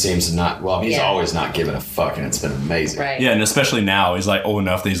Nelson seems to not, well, he's always not giving a fuck, and it's been amazing. Right. Yeah, and especially now, he's, like, old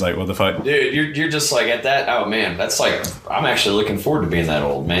enough that he's like, what the fuck? Dude, you're just, like, at that, oh, man, that's, like, I'm actually looking forward to being that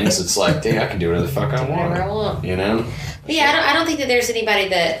old, man. Because it's like, dang, I can do whatever the fuck I want. You know? But yeah, I don't think that there's anybody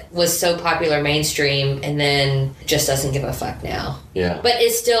that was so popular mainstream and then just doesn't give a fuck now. Yeah. But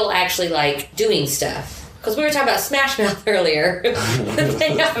is still actually, like, doing stuff. Because we were talking about Smash Mouth earlier.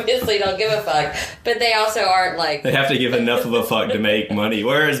 They obviously don't give a fuck. But they also aren't, like... They have to give enough of a fuck to make money.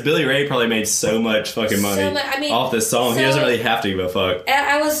 Whereas Billy Ray probably made so much fucking money off this song. He doesn't really have to give a fuck.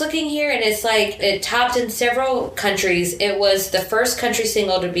 I was looking here, and it's like, it topped in several countries. It was the first country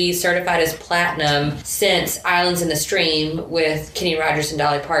single to be certified as platinum since Islands in the Stream with Kenny Rogers and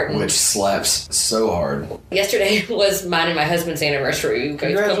Dolly Parton. Which slaps so hard. Yesterday was mine and my husband's anniversary. We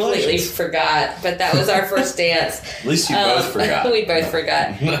completely forgot. But that was our first dance. At least you both forgot. We both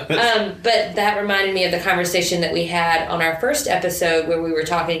forgot. But that reminded me of the conversation that we had on our first episode where we were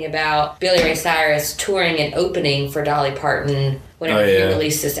talking about Billy Ray Cyrus touring and opening for Dolly Parton whenever he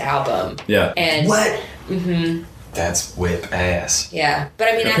released this album. Yeah. And what? Mm-hmm. That's whip ass. Yeah.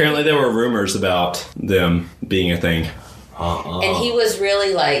 But I mean, apparently there were rumors about them being a thing. And he was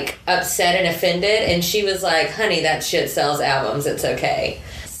really, like, upset and offended, and she was like, honey, that shit sells albums, it's okay.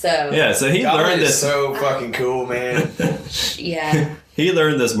 So Yeah, so he Dolly learned is this. so fucking cool, man. yeah. He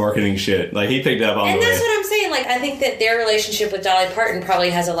learned this marketing shit. Like, he picked up on And the that's way. what I'm saying. Like, I think that their relationship with Dolly Parton probably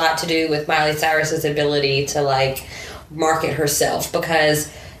has a lot to do with Miley Cyrus's ability to, like, market herself,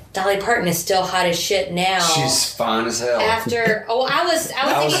 because Dolly Parton is still hot as shit now. She's fine as hell. After, I was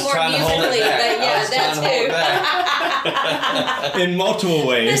thinking more trying to hold it musically, back. but I yeah, was that trying to hold it back. In multiple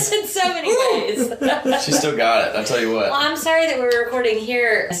ways. in so many ways. She still got it. I'll tell you what. Well, I'm sorry that we're recording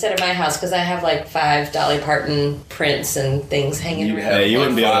here instead of my house, because I have like 5 Dolly Parton prints and things hanging You around. have you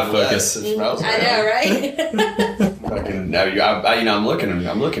wouldn't be able to 5 less focus. since I was I around. know, right? Fucking, now I'm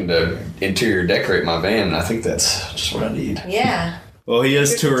looking to interior decorate my van, and I think that's just what I need. Yeah. Well, he is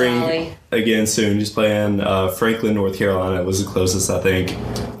Good for touring Dolly. again soon. He's playing Franklin, North Carolina. Was the closest, I think,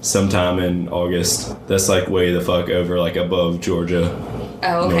 sometime in August. That's like way the fuck over, like above Georgia,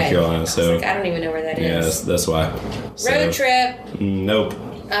 Oh, okay. North Carolina. I was So like, I don't even know where that is. yeah, that's why. So, Road trip. Nope.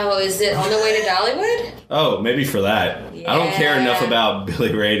 Oh, is it on the way to Dollywood? Oh, maybe for that. I don't care Yeah. enough about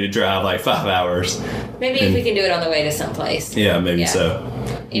Billy Ray to drive like 5 hours. Maybe if we can do it on the way to someplace. Yeah, maybe Yeah. so.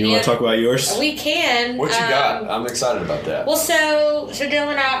 You Any want to talk about yours? We can. What you got? I'm excited about that. Well, so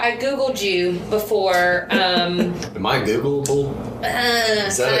Dylan, I Googled you before. Am I Googleable?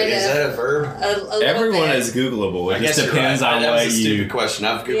 Is that a verb? Everyone is Googleable. It I just guess you're depends right. on That what was a stupid you. question.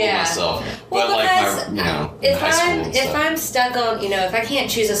 I've Googled Yeah. myself. Well, But like because in high school and if stuff. I'm stuck on, if I can't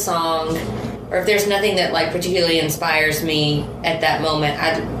choose a song, or if there's nothing that like particularly inspires me at that moment,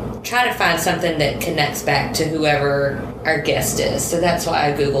 I'd try to find something that connects back to whoever our guest is. So that's why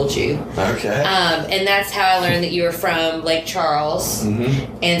I Googled you. Okay. And that's how I learned that you were from Lake Charles.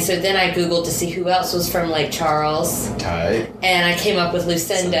 Mm-hmm. And so then I Googled to see who else was from Lake Charles. Tight. And I came up with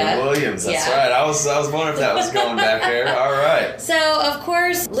Lucinda. Cindy Williams. That's Yeah. right. I was wondering if that was going back there. All right. So, of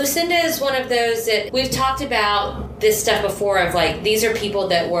course, Lucinda is one of those that we've talked about this stuff before of like, these are people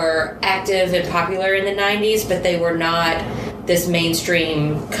that were active and popular in the 90s, but they were not this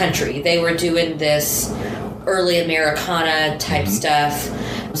mainstream country. They were doing this early Americana type stuff.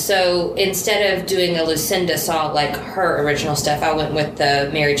 So instead of doing a Lucinda song like her original stuff, I went with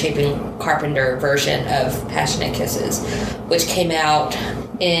the Mary Chapin Carpenter version of Passionate Kisses, which came out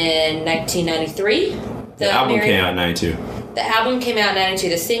in 1993. The album came out in 92. The album came out in 92.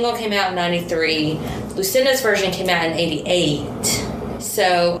 The single came out in 93. Lucinda's version came out in 88.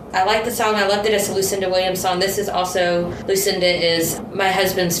 So I like the song. I loved it as a Lucinda Williams song. This is also, Lucinda is my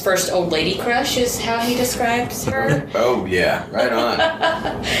husband's first old lady crush, is how he describes her. Oh, yeah. Right on.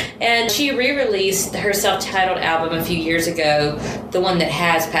 And she re-released her self-titled album a few years ago, the one that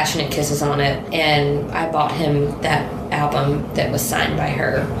has Passionate Kisses on it. And I bought him that album that was signed by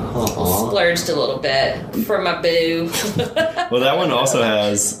her. Splurged a little bit for my boo. Well, that one also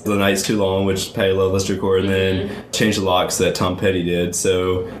has The Night's Too Long, which Patty Loveless recorded, and then Change the Locks that Tom Petty did.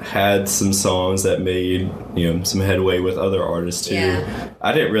 So had some songs that made some headway with other artists too. Yeah.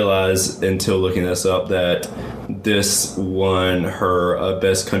 I didn't realize until looking this up that this won her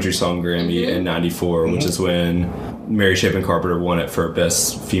Best Country Song Grammy in '94, which is when Mary Chapin Carpenter won it for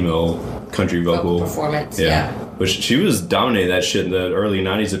Best Female Country Vocal performance. Yeah. Which she was dominating that shit in the early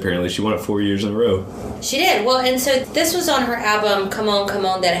 90s, apparently. She won it 4 years in a row. She did. Well, and so this was on her album, Come On, Come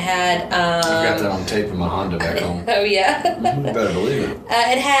On, that had... I've got that on tape in my Honda back home. Oh, yeah. You better believe it.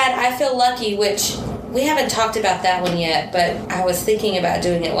 It had I Feel Lucky, which we haven't talked about that one yet, but I was thinking about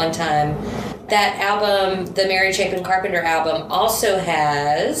doing it one time. That album, the Mary Chapin Carpenter album, also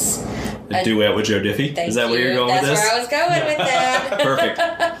has... A duet with Joe Diffie? Thank Is that you. where you're going That's with this? where I was going with that. Perfect.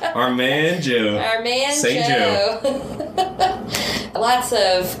 Our man Joe. Our man Saint Joe. Lots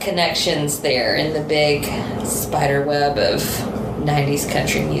of connections there in the big spider web of 90s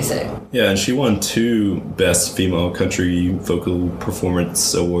country music. Yeah, and she won 2 Best Female Country Vocal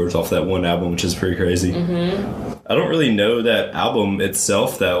Performance awards off that one album, which is pretty crazy. I don't really know that album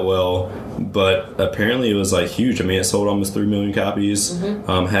itself that well, but apparently it was like huge. I mean, it sold almost 3 million copies.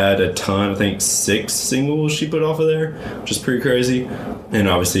 Had a ton, I think 6 singles she put off of there, which is pretty crazy. And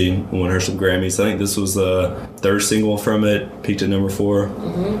obviously won her some Grammys. I think this was the 3rd single from it, peaked at number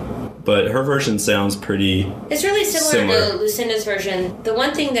 4. But her version sounds pretty... It's really similar to Lucinda's version. The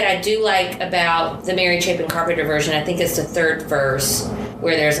one thing that I do like about the Mary Chapin Carpenter version, I think it's the 3rd verse,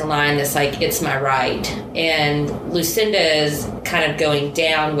 where there's a line that's like, it's my right. And Lucinda is kind of going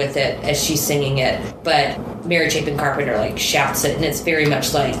down with it as she's singing it. But Mary Chapin Carpenter like shouts it, and it's very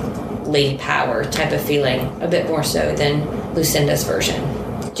much like Lady Power type of feeling, a bit more so than Lucinda's version.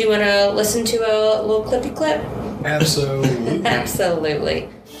 Do you want to listen to a little clippy clip? Absolutely. Absolutely.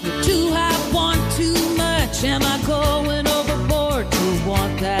 Do I want too much? Am I going overboard to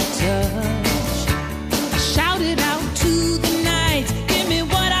want that touch? I shout it out to the night. Give me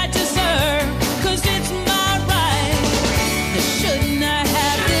what I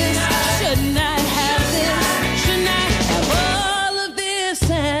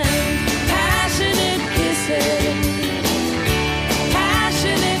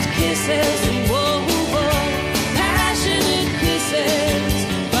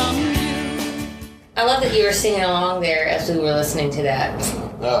like you were singing along there as we were listening to that.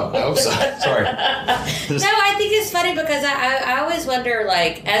 Oh, I hope so. Sorry. No, I think it's funny because I always wonder,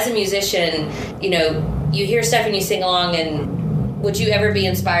 like, as a musician, you know, you hear stuff and you sing along, and would you ever be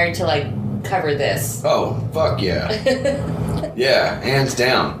inspired to, like, cover this? Oh, fuck yeah. Yeah, hands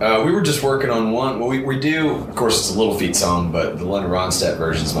down. We were just working on one. Well, we do, of course, it's a Little Feat song, but the Linda Ronstadt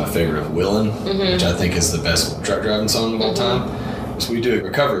version is my favorite of Willin', which I think is the best truck driving song of all time. So we do a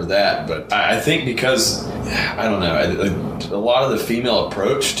cover of that, but I think because, I don't know, a lot of the female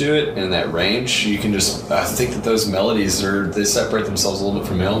approach to it and that range, you can just, I think that those melodies they separate themselves a little bit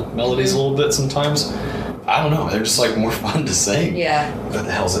from male melodies a little bit sometimes. I don't know, they're just like more fun to sing. Yeah. What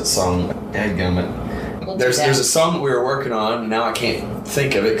the hell's that song? Dadgummit. We'll There's a song that we were working on, and now I can't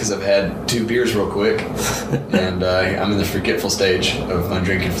think of it because I've had 2 beers real quick, and I'm in the forgetful stage of my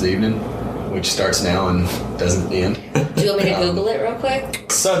drinking for the evening, which starts now and doesn't at the end. Do you want me to Google it real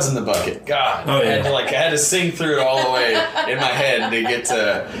quick? Suds in the Bucket. God, Oh, yeah. I had to sing through it all the way in my head to get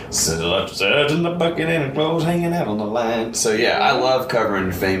to Suds in the Bucket and clothes hanging out on the line. So yeah, I love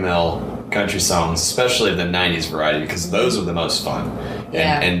covering female country songs, especially the 90s variety, because those are the most fun.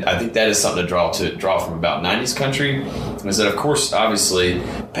 Yeah. And I think that is something to draw from about 90s country, is that, of course, obviously,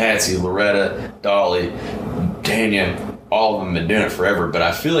 Patsy, Loretta, Dolly, Tanya, all of them have been doing it forever, but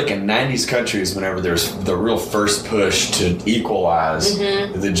I feel like in 90s country is whenever there's the real first push to equalize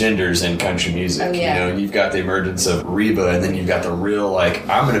the genders in country music. Oh, yeah. You know, you've got the emergence of Reba, and then you've got the real, like,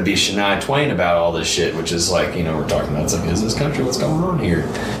 I'm going to be Shania Twain about all this shit, which is like, you know, we're talking about, it's like, is this country? What's going on here?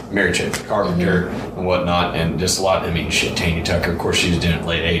 Mary Chapin Carpenter and whatnot, and just a lot, I mean, shit, Tanya Tucker, of course, she was doing it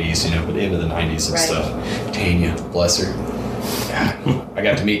late 80s, you know, but into the 90s and Right. stuff. Tanya, bless her. God, I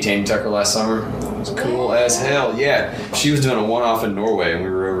got to meet Tanya Tucker last summer. It was cool as hell. Yeah, she was doing a one-off in Norway, and we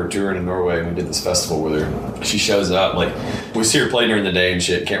were over touring in Norway, and we did this festival with her. She shows up, like, we see her play during the day and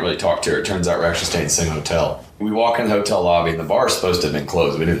shit, can't really talk to her. It turns out we're actually staying in the same hotel. We walk in the hotel lobby, and the bar's supposed to have been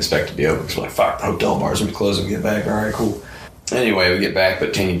closed. We didn't expect it to be open, so we're like, fuck, the hotel bar's gonna be closed when we get back. All right, cool. Anyway, we get back,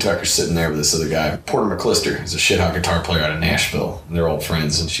 but Tanya Tucker's sitting there with this other guy. Porter McClister is a shit-hot guitar player out of Nashville. They're old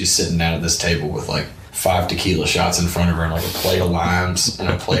friends, and she's sitting down at this table with, like, 5 tequila shots in front of her and, like, a plate of limes and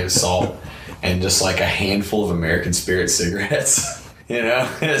a plate of salt and just, like, a handful of American Spirit cigarettes. You know?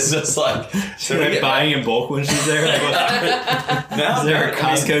 It's just like... She's like buying in bulk when she's there. Like, is there a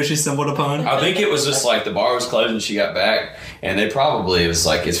Costco she stumbled upon? I think it was just like the bar was closed and she got back, and they probably, it was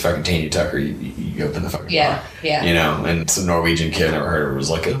like, it's fucking Tanya Tucker, you open the fucking bar. Yeah. You know, and some Norwegian kid I never heard of was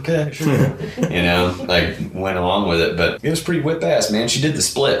like, okay, sure. You know, like, went along with it, but it was pretty whip ass, man. She did the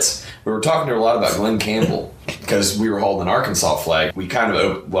splits. We were talking to her a lot about Glenn Campbell because we were holding an Arkansas flag. We kind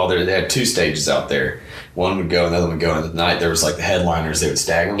of, well, they had 2 stages out there. One would go and the other would go, and at night there was like the headliners, they would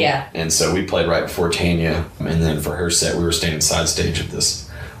stagger them. Yeah. And so we played right before Tanya, and then for her set we were standing side stage of this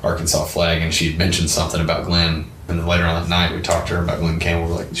Arkansas flag, and she'd mentioned something about Glenn, and then later on that night we talked to her about Glenn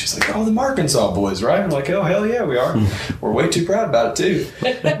Campbell. She's like, oh, the Arkansas boys, right? I'm like, oh, hell yeah, we are. We're way too proud about it too.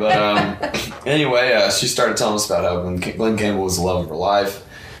 But anyway, she started telling us about how Glenn Campbell was the love of her life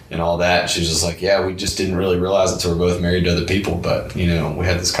and all that. She's just like, yeah, we just didn't really realize it until we're both married to other people. But, you know, we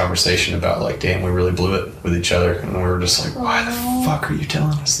had this conversation about, like, damn, we really blew it with each other. And we were just like, why the fuck are you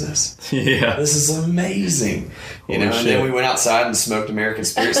telling us this? Yeah. This is amazing. You know, Holy and shit. then we went outside and smoked American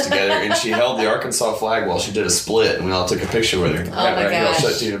Spirits together, and she held the Arkansas flag while she did a split, and we all took a picture with her. Oh, my right here, I'll gosh. show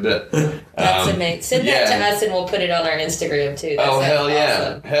it to you in a bit. That's amazing. Send that yeah. to us and we'll put it on our Instagram too. That's Oh, hell awesome.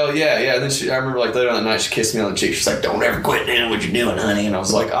 yeah. Hell yeah, yeah. And then I remember, like, later on that night, she kissed me on the cheek. She's like, don't ever quit doing what you're doing, honey. And I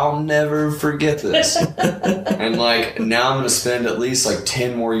was like, I'll never forget this. And, like, now I'm going to spend at least, like,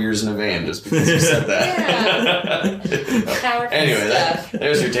 10 more years in a van just because you said that. Yeah. Powerful Anyway, stuff.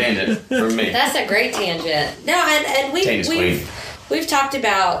 there's your tangent from me. That's a great tangent. No, and Tanya's queen. we've talked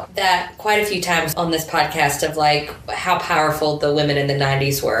about that quite a few times on this podcast of, like, how powerful the women in the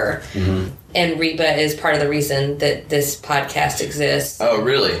 90s were. Mm-hmm. And Reba is part of the reason that this podcast exists. Oh,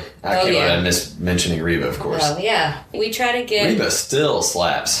 really? I Oh, can't yeah. miss mentioning Reba, of course. Oh, yeah. We try to get... Reba still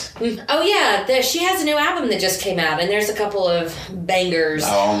slaps. Oh, yeah. She has a new album that just came out, and there's a couple of bangers.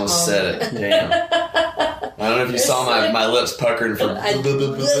 I almost said it. Damn. I don't know if you saw my lips puckered for...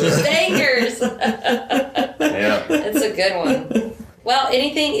 Bangers. Yeah. It's a good one. Well,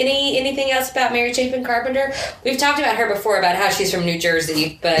 anything else about Mary Chapin Carpenter? We've talked about her before, about how she's from New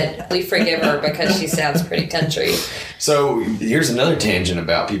Jersey, but we forgive her because she sounds pretty country. So here's another tangent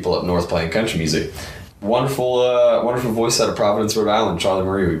about people up north playing country music. Wonderful voice out of Providence, Rhode Island, Charlie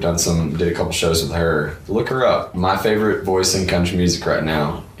Marie. We've did a couple shows with her. Look her up. My favorite voice in country music right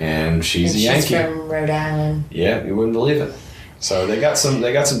now, and she's a Yankee. She's from Rhode Island. Yeah, you wouldn't believe it. So they got some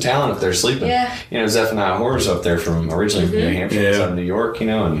talent up there sleeping. Yeah. You know, Zephaniah Horror's up there originally from New Hampshire, Yeah. out of New York, you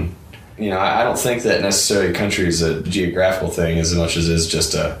know, and I don't think that necessarily country is a geographical thing as much as it is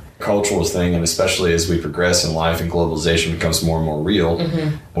just a cultural thing, and especially as we progress in life and globalization becomes more and more real,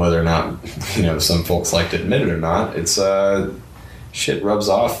 whether or not, some folks like to admit it or not, it's shit rubs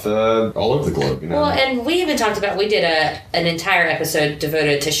off all over the globe, Well, and we even talked about, we did an entire episode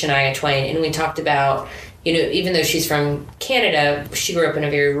devoted to Shania Twain, and we talked about, even though she's from Canada, she grew up in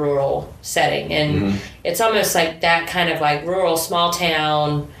a very rural setting, and it's almost like that kind of like rural small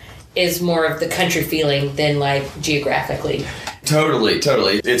town is more of the country feeling than like geographically. Totally.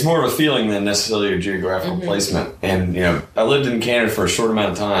 It's more of a feeling than necessarily a geographical placement. And, I lived in Canada for a short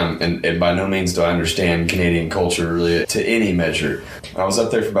amount of time, and by no means do I understand Canadian culture really to any measure. I was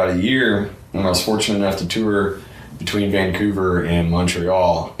up there for about a year, and I was fortunate enough to tour between Vancouver and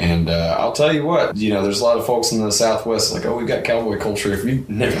Montreal. And I'll tell you what, there's a lot of folks in the Southwest like, oh, we've got cowboy culture.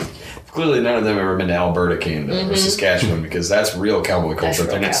 Clearly none of them have ever been to Alberta, Canada, or Saskatchewan, because that's real cowboy culture.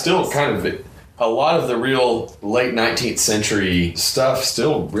 And it's still kind of... A lot of the real late 19th century stuff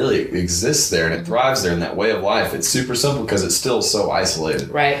still really exists there, and it thrives there in that way of life. It's super simple because it's still so isolated.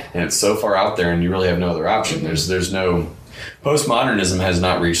 Right. And it's so far out there, and you really have no other option. There's no... Postmodernism has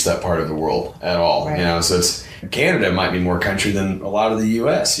not reached that part of the world at all. Right. So it's... Canada might be more country than a lot of the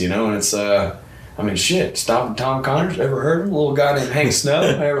U.S., and it's... shit, Stompin' Tom Connors, ever heard of him? A little guy named Hank Snow,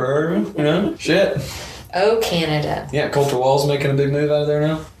 ever heard of him? Shit. Oh, Canada. Yeah, Coulter Wall's making a big move out of there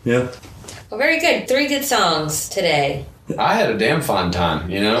now. Yeah. Well, very good. 3 good songs today. I had a damn fine time,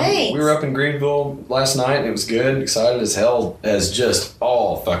 Thanks. We were up in Greenville last night, and it was good. Excited as hell, as just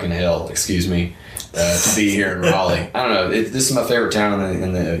all fucking hell, excuse me, to be here in Raleigh. I don't know. This is my favorite town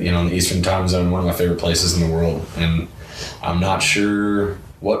in the Eastern Time Zone. One of my favorite places in the world, and I'm not sure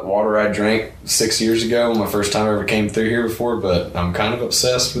what water I drank 6 years ago, my first time I ever came through here before, but I'm kind of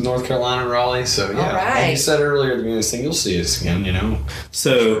obsessed with North Carolina and Raleigh. So yeah, all right. Like you said earlier at the beginning of this thing, you'll see us again.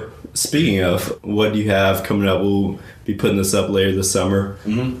 So speaking of, what do you have coming up? We'll be putting this up later this summer.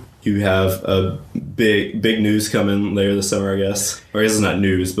 You have a big news coming later this summer, I guess. Or I guess it's not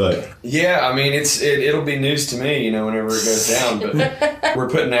news, but... Yeah, I mean, it'll be news to me, whenever it goes down. But we're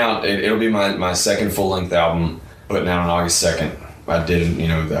putting out, it'll be my second full-length album, putting out on August 2nd. I did,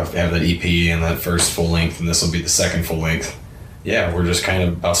 I have that EP and that first full-length, and this will be the second full-length. Yeah, we're just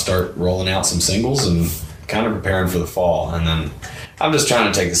I'll start rolling out some singles and kind of preparing for the fall. And then I'm just trying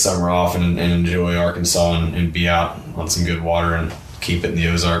to take the summer off and enjoy Arkansas and be out on some good water and keep it in the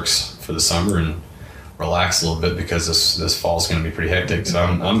Ozarks for the summer and relax a little bit, because this fall's going to be pretty hectic.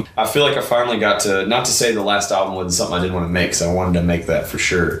 So I feel like I finally got to, not to say the last album wasn't something I didn't want to make, so I wanted to make that for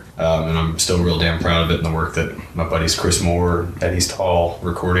sure. And I'm still real damn proud of it and the work that my buddies Chris Moore at East Hall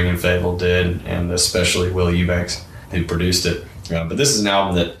Recording in Fayetteville did, and especially Willie Eubanks who produced it. But this is an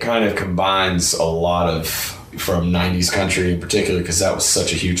album that kind of combines a lot of from 90s country in particular, because that was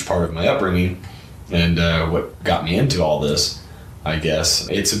such a huge part of my upbringing and what got me into all this. I guess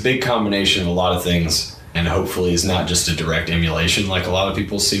it's a big combination of a lot of things, and hopefully it's not just a direct emulation like a lot of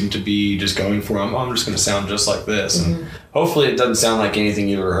people seem to be just going for. I'm just going to sound just like this, and hopefully it doesn't sound like anything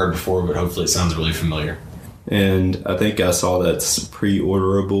you've ever heard before, but hopefully it sounds really familiar. And I think I saw that's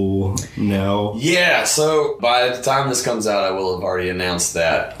pre-orderable now. Yeah, so by the time this comes out, I will have already announced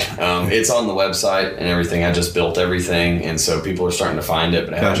that. It's on the website and everything. I just built everything, and so people are starting to find it,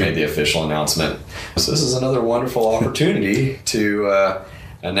 but I haven't made the official announcement. So this is another wonderful opportunity to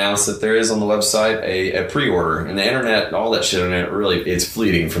announce that there is on the website a pre-order. And the internet, all that shit on it, really, it's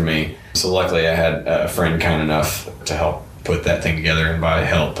fleeting for me. So luckily I had a friend kind enough to help put that thing together, and by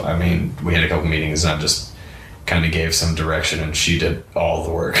help, I mean we had a couple meetings and I just kind of gave some direction, and she did all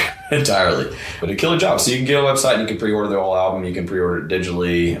the work entirely. But a killer job. So you can get a website and you can pre-order the whole album. You can pre-order it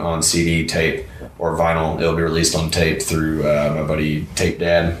digitally on CD, tape, or vinyl. It'll be released on tape through my buddy Tape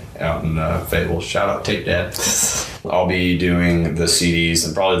Dad out in Fayetteville. Shout out Tape Dad. I'll be doing the CDs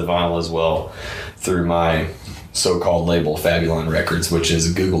and probably the vinyl as well through my so-called label Fabulon Records, which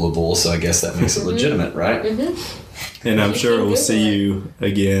is Googleable, so I guess that makes it legitimate, right? And I'm sure we'll see you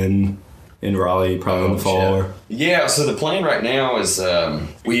again in Raleigh, probably in the fall. Yeah, so the plan right now is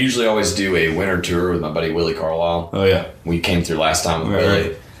we usually always do a winter tour with my buddy Willie Carlisle. Oh, yeah. We came through last time with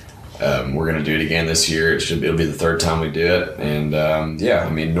Willie. We're going to do it again this year. It'll be the third time we do it. And yeah,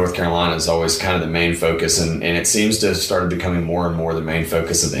 I mean, North Carolina is always kind of the main focus, and it seems to have started becoming more and more the main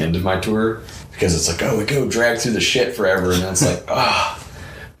focus at the end of my tour, because it's like, oh, we go drag through the shit forever, and then it's like,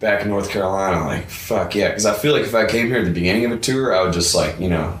 back in North Carolina, I'm like, fuck yeah. Because I feel like if I came here at the beginning of a tour, I would just like,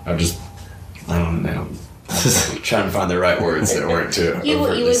 I don't know. Trying to find the right words that weren't too you would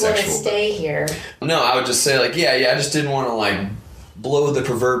want to sexual, stay here. No, I would just say like, yeah, I just didn't want to like blow the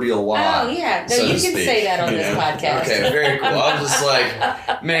proverbial wad. Oh, yeah. No, so you to can speak, say that on you this know? podcast. Okay, very cool. I was just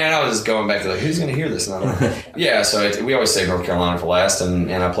like, man, I was just going back to like, who's going to hear this now? Yeah, so we always save North Carolina for last,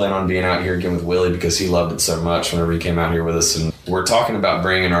 and I plan on being out here again with Willie because he loved it so much whenever he came out here with us. And we're talking about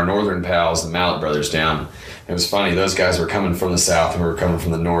bringing our northern pals, the Mallet Brothers, down. It was funny, those guys were coming from the south and we were coming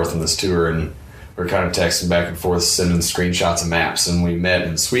from the north on this tour, and we were kind of texting back and forth, sending screenshots of maps, and we met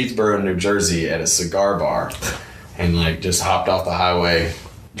in Swedesboro, New Jersey at a cigar bar and like just hopped off the highway,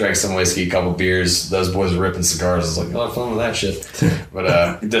 drank some whiskey, a couple beers. Those boys were ripping cigars. I was like, oh, have fun with that shit.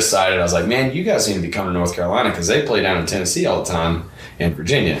 But decided, I was like, man, you guys need to be coming to North Carolina because they play down in Tennessee all the time and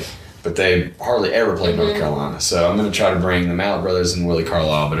Virginia, but they hardly ever played North Carolina. So I'm going to try to bring the Mallet Brothers and Willie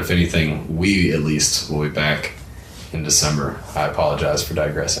Carlisle, but if anything, we at least will be back in December. I apologize for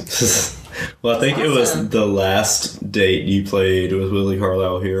digressing. Well, I think it was the last date you played with Willie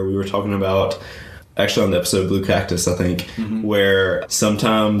Carlisle here. We were talking about, actually on the episode Blue Cactus, I think, where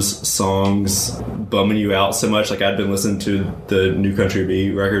sometimes songs bumming you out so much. Like I'd been listening to the New Country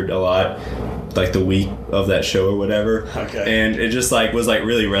Beat record a lot, like the week of that show or whatever. Okay. And it just like was like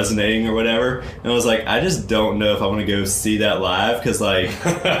really resonating or whatever. And I was like, I just don't know if I want to go see that live because like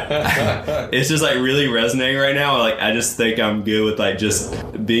it's just like really resonating right now. Like I just think I'm good with like just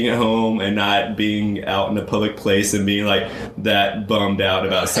being at home and not being out in a public place and being like that bummed out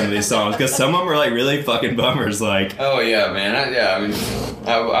about some of these songs because some of them are like really fucking bummers. Like, Oh yeah, man.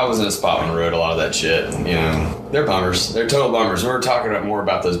 I was in a spot when I wrote a lot of that shit. You know, they're bummers. They're total bummers. We were talking more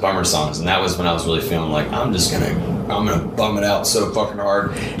about those bummer songs, and that was when I was really feeling like I'm gonna bum it out so fucking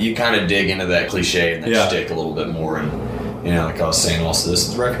hard. You kind of dig into that cliche and that shtick a little bit more, and you know, like I was saying, also this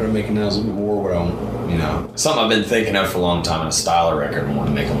is the record I'm making now is a little bit more what I want. You know, something I've been thinking of for a long time, and a style of record I want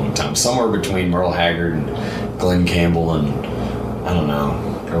to make a long time, somewhere between Merle Haggard and Glenn Campbell and I don't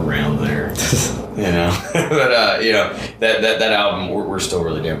know, around there. You know, but you know that album we're still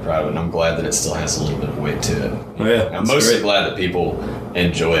really damn proud of it, and I'm glad that it still has a little bit of weight to it. oh yeah, I'm that's mostly great. glad that people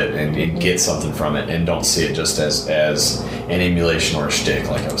enjoy it and get something from it and don't see it just as an emulation or a shtick,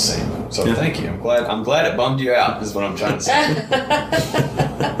 like I was saying. So Yeah. thank you. I'm glad it bummed you out. Is what I'm trying to say.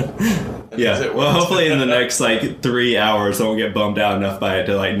 Yeah, It well, works. hopefully in the next like 3 hours, I won't get bummed out enough by it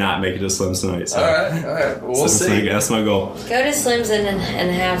to like not make it to Slim's tonight. So All right. Well, we'll that's see. that's my goal. Go to Slim's and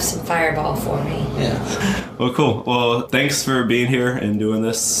have some Fireball for me. Yeah, Well, cool. Well, thanks for being here and doing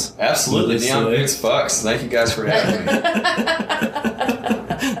this. absolutely. With us Neon today. Boots fucks. Thank you guys for having me.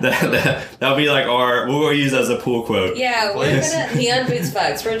 That'll be like we'll use that as a pool quote. Yeah, we're Please. gonna Neon Boots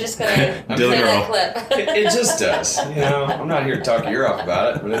Fucks. We're just gonna play Dylan that Girl. clip. It just does. You know, I'm not here to talk your ear off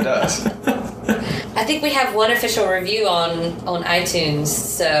about it, but it does. I think we have one official review on iTunes,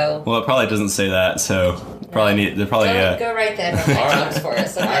 so Well, it probably doesn't say that, so they're probably go write that on All iTunes right. for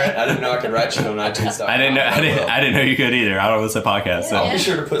us. All Okay? right. I didn't know I could write you on iTunes. I didn't know you could either. I don't listen to podcasts, so I'll be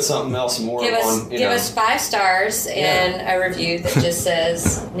sure to put something else more Give us on. give us 5 stars and a review that just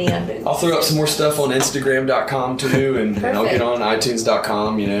says Neon Boots. I'll throw up some more stuff on Instagram.com too, and I'll get on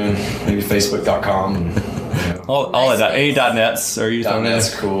iTunes.com, you know, maybe Facebook.com. And, you know, all of that. A.nets are used on .net's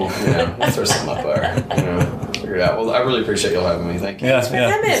this. cool. You know, I'll throw something up there. You know, figure it out. Well, I really appreciate y'all having me. Thank you. Yeah, for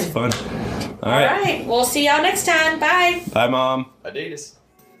yeah, coming. it's fun. All All right. right, we'll see y'all next time. Bye. Bye, Mom. Adidas.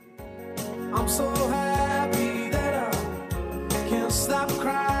 I'm so happy that I can't stop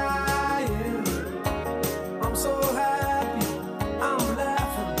crying. I'm so happy I'm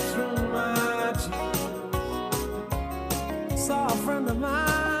laughing through my tears. Saw a friend of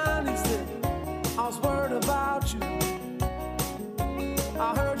mine, he said, I was worried about you.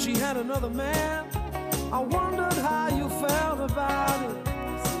 I heard she had another man. I wondered how you felt about it.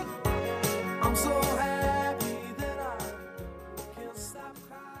 I'm so happy.